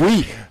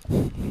 We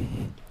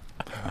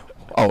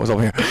oh, it's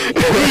over here.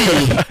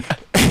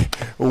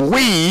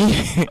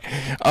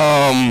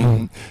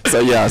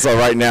 So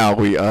right now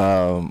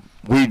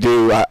we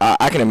do.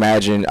 I can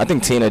imagine. I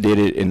think Tina did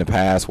it in the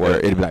past where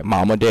it'd be like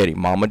mama, daddy,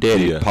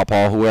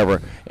 papa,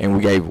 whoever, and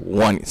we gave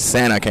one.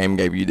 Santa came and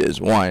gave you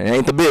this one. It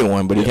ain't the big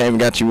one, but he came and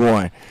got you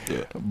one.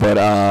 Yeah.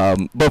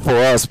 But for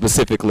us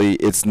specifically,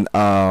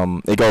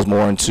 it goes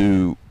more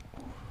into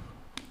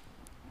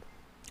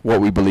what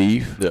we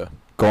believe. Yeah.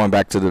 Going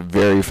back to the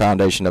very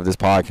foundation of this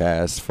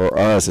podcast, for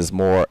us is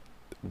more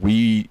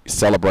we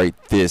celebrate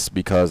this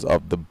because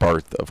of the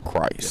birth of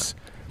Christ.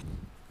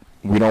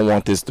 Yeah. We don't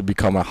want this to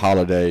become a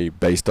holiday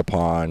based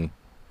upon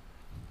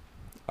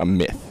a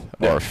myth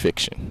or a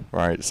fiction,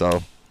 right?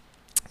 So,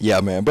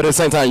 yeah, man. But at the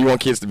same time, you want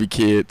kids to be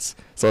kids,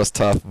 so it's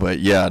tough. But,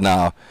 yeah,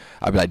 nah.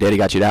 I'd be like, "Daddy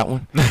got you that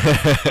one?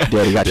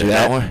 Daddy got you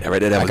that one? Right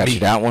there, that I got me. You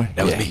that one?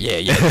 That was me.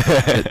 Yeah.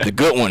 the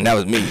good one, that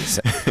was me.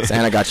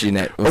 Santa got you in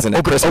that. What's in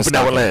that Christmas Open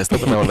that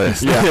one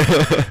last.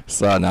 Yeah.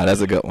 So, no,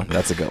 that's a good one.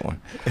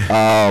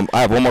 I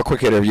have one more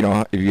quick hitter. If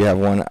you have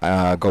one,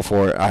 go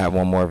for it. I have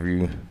one more if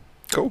you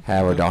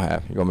have or don't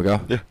have. You want me to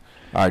go? Yeah.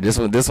 All right, this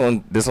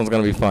one's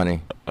gonna be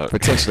funny,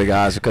 potentially,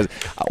 guys, because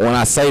when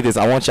I say this,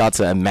 I want y'all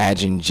to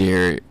imagine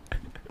Jared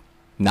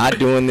not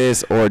doing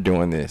this or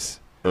doing this.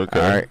 Okay.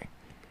 All right.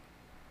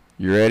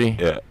 You ready?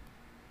 Yeah.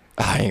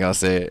 I ain't gonna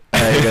say it.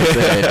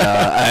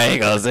 I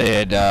ain't gonna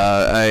say it,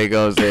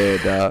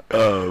 dog.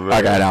 Oh man.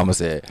 I got it. I'm gonna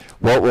say it.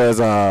 What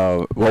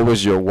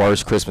was your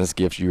worst Christmas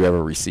gift you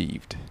ever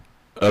received?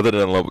 Other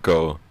than lump of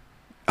coal.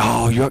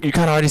 Oh, you kind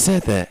of already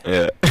said that.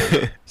 Yeah.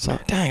 So,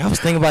 dang, I was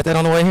thinking about that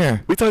on the way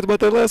here. We talked about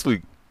that last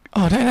week.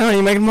 Oh, dang, I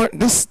ain't making more.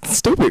 This is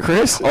stupid,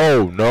 Chris.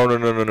 Oh, no. You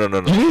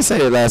didn't say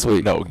it last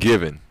week. No,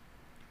 given.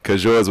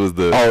 Because yours was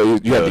the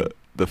you had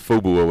the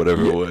FUBU or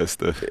whatever it was.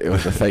 It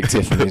was the fake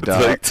Tiffany,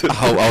 dog.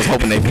 I was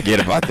hoping they forget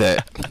about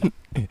that.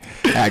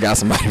 I got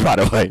somebody, by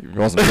the way. You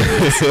want some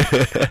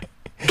Tiffany's?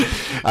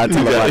 I'll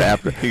tell about it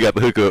after. You got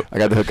the hookup. I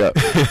got the hookup.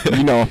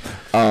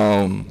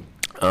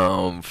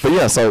 But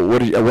yeah, so what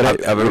did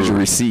you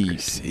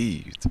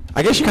receive?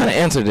 I guess you kind of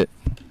answered it.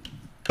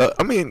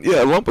 I mean,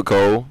 yeah, a lump of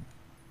coal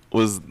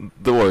was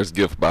the worst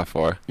gift by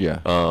far. Yeah.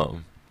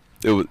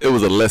 It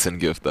was a lesson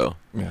gift though.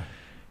 Yeah.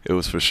 It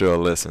was for sure a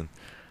lesson.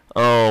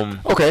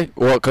 Okay,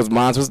 well, because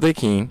mine was the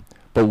king,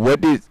 But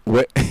what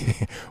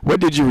what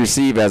did you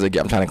receive as a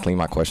gift? I'm trying to clean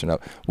my question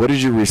up. What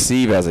did you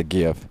receive as a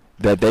gift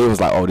that they was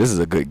like, oh, this is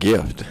a good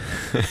gift,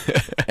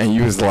 and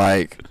you was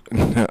like,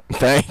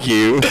 thank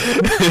you.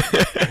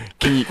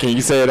 Can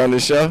you say it on the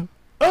show?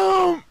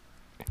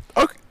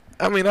 Okay.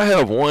 I mean, I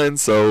have one.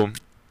 So,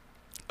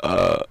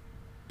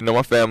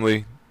 my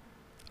family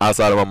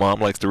outside of my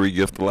mom likes to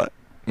re-gift a lot.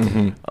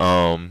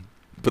 Mm-hmm.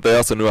 But they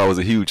also knew I was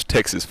a huge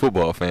Texas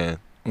football fan.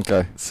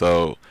 Okay.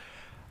 So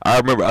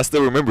I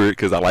still remember it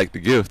because I liked the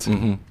gift.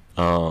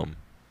 Mm-hmm.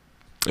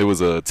 It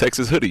was a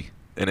Texas hoodie,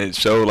 and it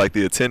showed like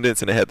the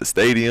attendance, and it had the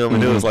stadium,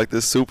 and it was like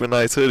this super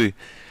nice hoodie.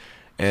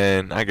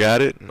 And I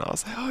got it, and I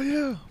was like, oh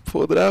yeah,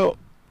 pulled it out.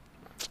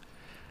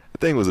 The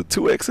thing was a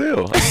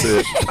 2XL. I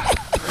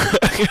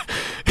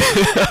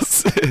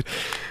said,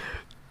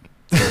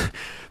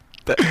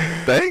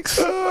 thanks.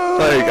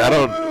 Like, I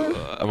don't.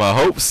 My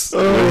hopes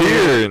were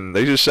here, and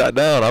they just shot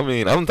down. I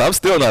mean, I'm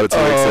still not a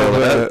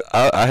 2XL.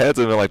 I had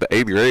to have been like the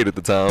 8th grade at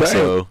the time, Dang.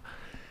 So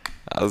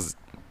I was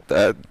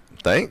that.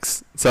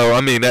 Thanks. So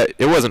I mean,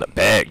 it wasn't a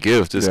bad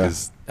gift, just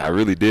because I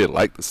really did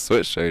like the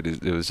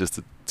sweatshirt. It was just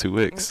a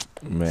 2X.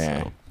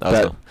 Man,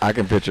 so I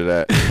can picture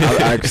that.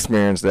 I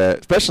experienced that,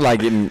 especially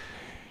like getting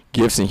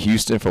gifts in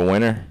Houston for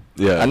winter.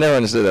 Yeah, I never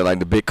understood that. Like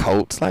the big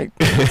coats, like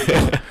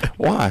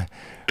why?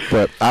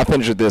 But I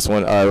finished this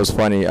one. It was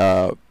funny.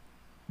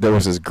 There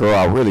was this girl,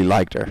 I really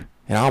liked her,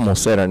 and I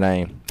almost said her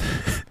name.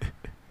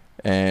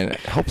 And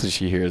hopefully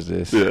she hears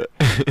this. Yeah.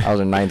 I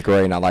was in 9th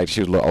grade, and I liked her. She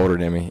was a little older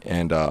than me.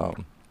 And I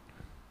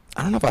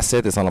don't know if I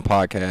said this on a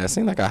podcast. It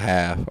seemed like I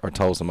have or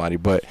told somebody,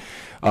 but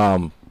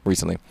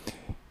recently.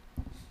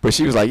 But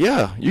she was like,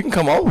 yeah, you can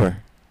come over.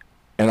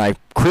 And, like,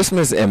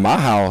 Christmas in my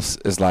house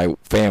is, like,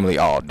 family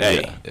all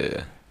day.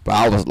 Yeah. But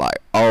I was like,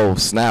 oh,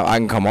 snap, I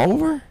can come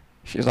over?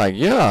 She was like,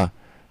 yeah.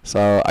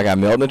 So I got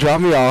Milton to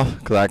drop me off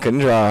because I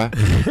couldn't drive.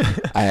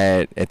 I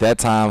had, at that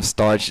time,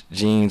 starch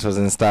jeans was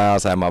in style.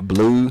 So I had my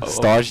blue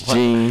starch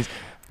jeans.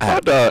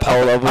 I got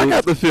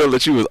the feel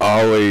that you was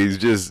always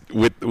just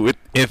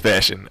in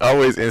fashion,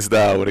 always in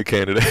style when it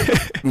came to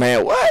that.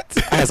 Man, what?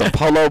 I had some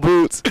polo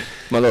boots.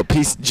 My little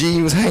piece of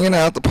jeans was hanging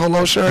out the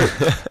polo shirt.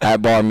 I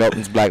borrowed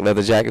Milton's black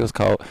leather jacket. It was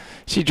cold.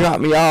 She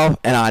dropped me off,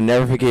 and I'll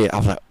never forget. I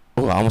was like,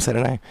 oh, I almost said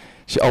her name.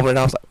 She opened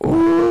it. I was like,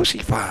 ooh, she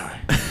fine.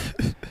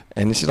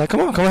 And then she's like,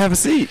 come on have a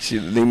seat. She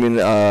leave me in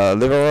the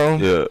living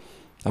room. Yeah.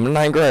 I'm in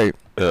 9th grade.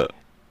 Yeah.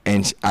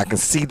 And I could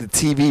see the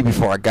TV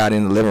before I got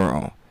in the living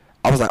room.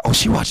 I was like, oh,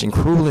 she watching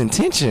Cruel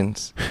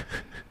Intentions.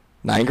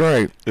 9th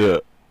grade. Yeah.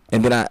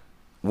 And then I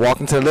walked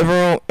into the living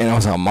room, and I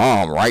was her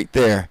mom right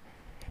there.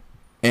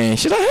 And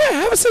she's like, hey,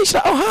 have a seat. She's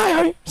like, oh, hi,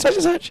 honey, such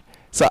and such.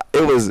 So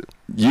it was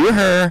you,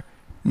 her,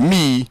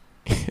 me,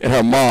 and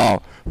her mom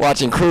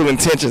watching Cruel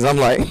Intentions. I'm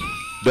like,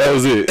 that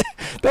was it.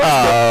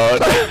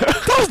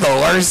 that was the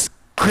worst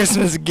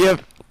Christmas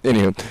gift.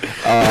 Anywho,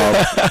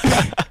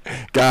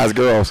 guys,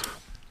 girls,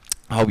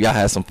 I hope y'all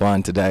had some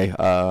fun today.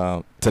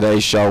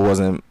 Today's show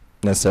wasn't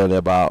necessarily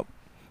about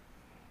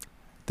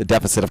the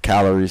deficit of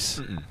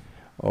calories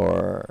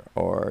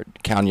or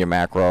counting your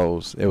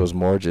macros. It was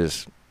more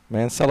just,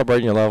 man,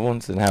 celebrating your loved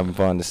ones and having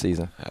fun this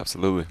season.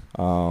 Absolutely.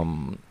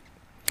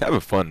 Having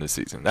fun this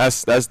season.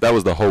 That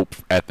was the hope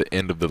at the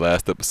end of the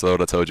last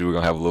episode. I told you we're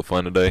gonna have a little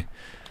fun today.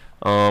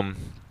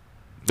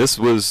 This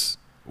was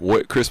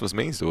what Christmas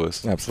means to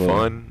us. Absolutely.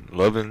 Fun,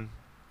 loving,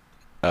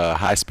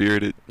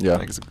 high-spirited. Yeah.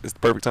 Like it's the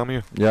perfect time of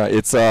year. Yeah,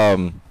 it's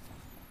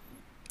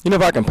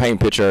if I can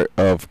paint a picture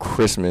of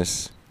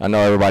Christmas, I know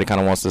everybody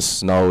kind of wants the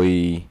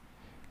snowy,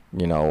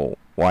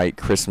 white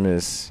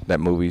Christmas that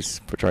movies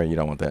portray. You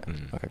don't want that.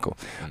 Okay, cool.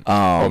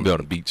 I want to be on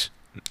the beach.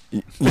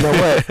 You know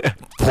what?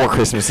 4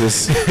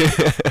 Christmases.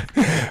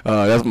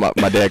 That's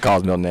my dad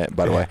calls Milton that,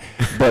 by the way.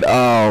 But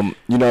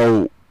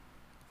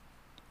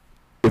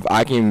if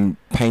I can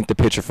paint the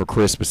picture for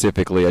Chris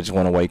specifically, I just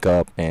want to wake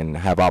up and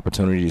have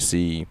opportunity to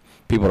see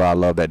people that I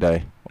love that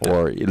day,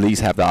 or at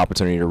least have the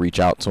opportunity to reach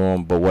out to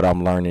them. But what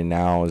I'm learning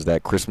now is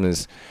that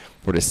Christmas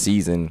for the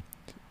season,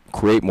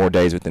 create more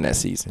days within that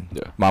season.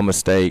 Yeah. My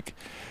mistake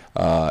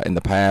in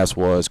the past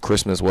was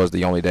Christmas was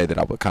the only day that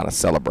I would kind of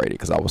celebrate it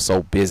because I was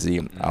so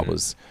busy. I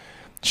was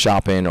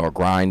shopping or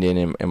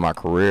grinding in my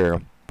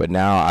career. But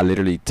now I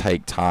literally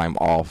take time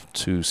off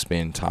to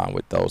spend time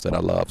with those that I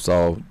love.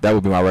 So that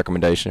would be my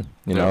recommendation.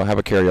 Have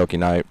a karaoke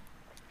night.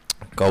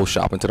 Go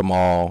shopping to the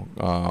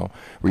mall.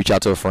 Reach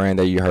out to a friend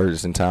that you heard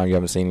is in town you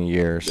haven't seen in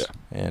years. Yeah.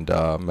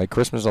 And make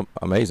Christmas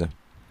amazing.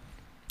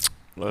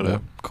 Love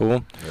that.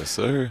 Cool. Yes,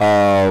 sir.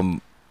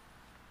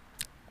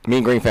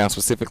 Mean Green fans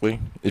specifically,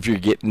 if you're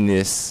getting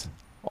this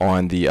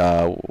on the,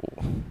 I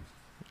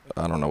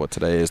don't know what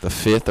today is, the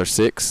 5th or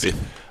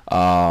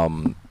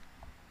 6th.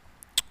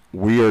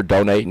 We are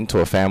donating to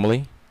a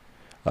family,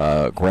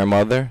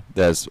 grandmother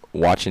that's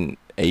watching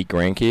 8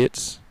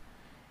 grandkids,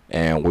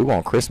 and we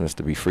want Christmas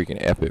to be freaking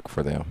epic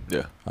for them.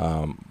 Yeah.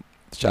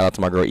 Shout out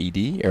to my girl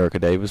Erica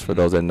Davis, for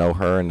those that know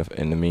her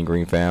in the Mean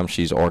Green fam.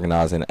 She's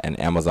organizing an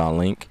Amazon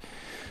link.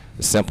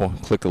 It's simple.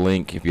 Click the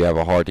link. If you have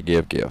a heart to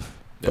give.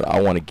 but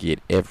I want to get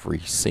every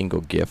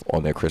single gift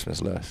on their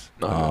Christmas list.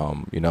 Okay.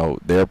 You know,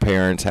 their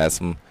parents have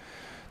some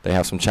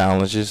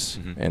challenges,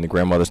 and the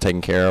grandmother's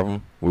taking care of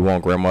them. We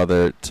want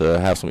grandmother to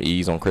have some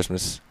ease on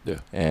Christmas,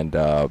 and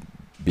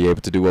be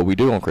able to do what we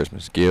do on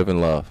Christmas, give and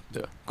love.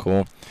 Yeah.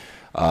 Cool.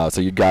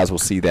 So you guys will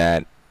see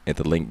that at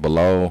the link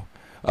below.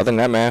 Other than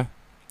that, man,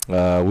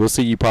 we'll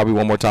see you probably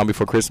one more time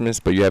before Christmas,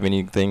 but you have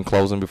anything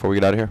closing before we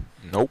get out of here?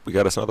 Nope. We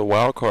got us another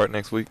wild card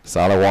next week.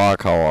 Solid wild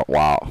card.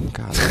 Wow.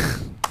 God,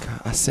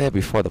 I said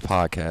before the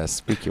podcast,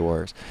 speak your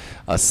words.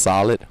 A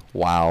solid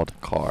wild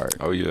card.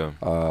 Oh, yeah.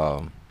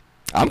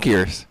 I'm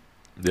curious.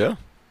 Yeah.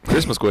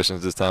 Christmas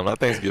questions this time, not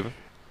Thanksgiving.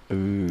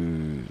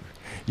 Ooh.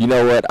 You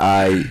know what?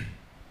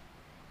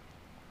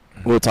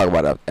 We'll talk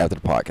about it after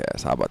the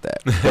podcast. How about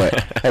that?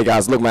 But, hey,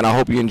 guys, look, man, I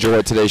hope you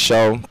enjoyed today's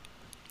show.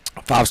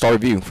 5-star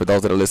review for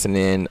those that are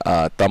listening.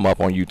 Thumb up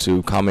on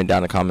YouTube. Comment down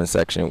in the comment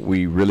section.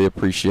 We really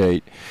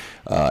appreciate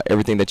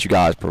everything that you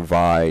guys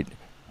provide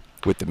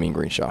with the Mean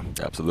Green Show.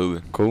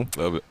 Absolutely. Cool?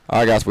 Love it. All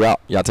right, guys, we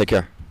out. Y'all take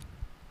care.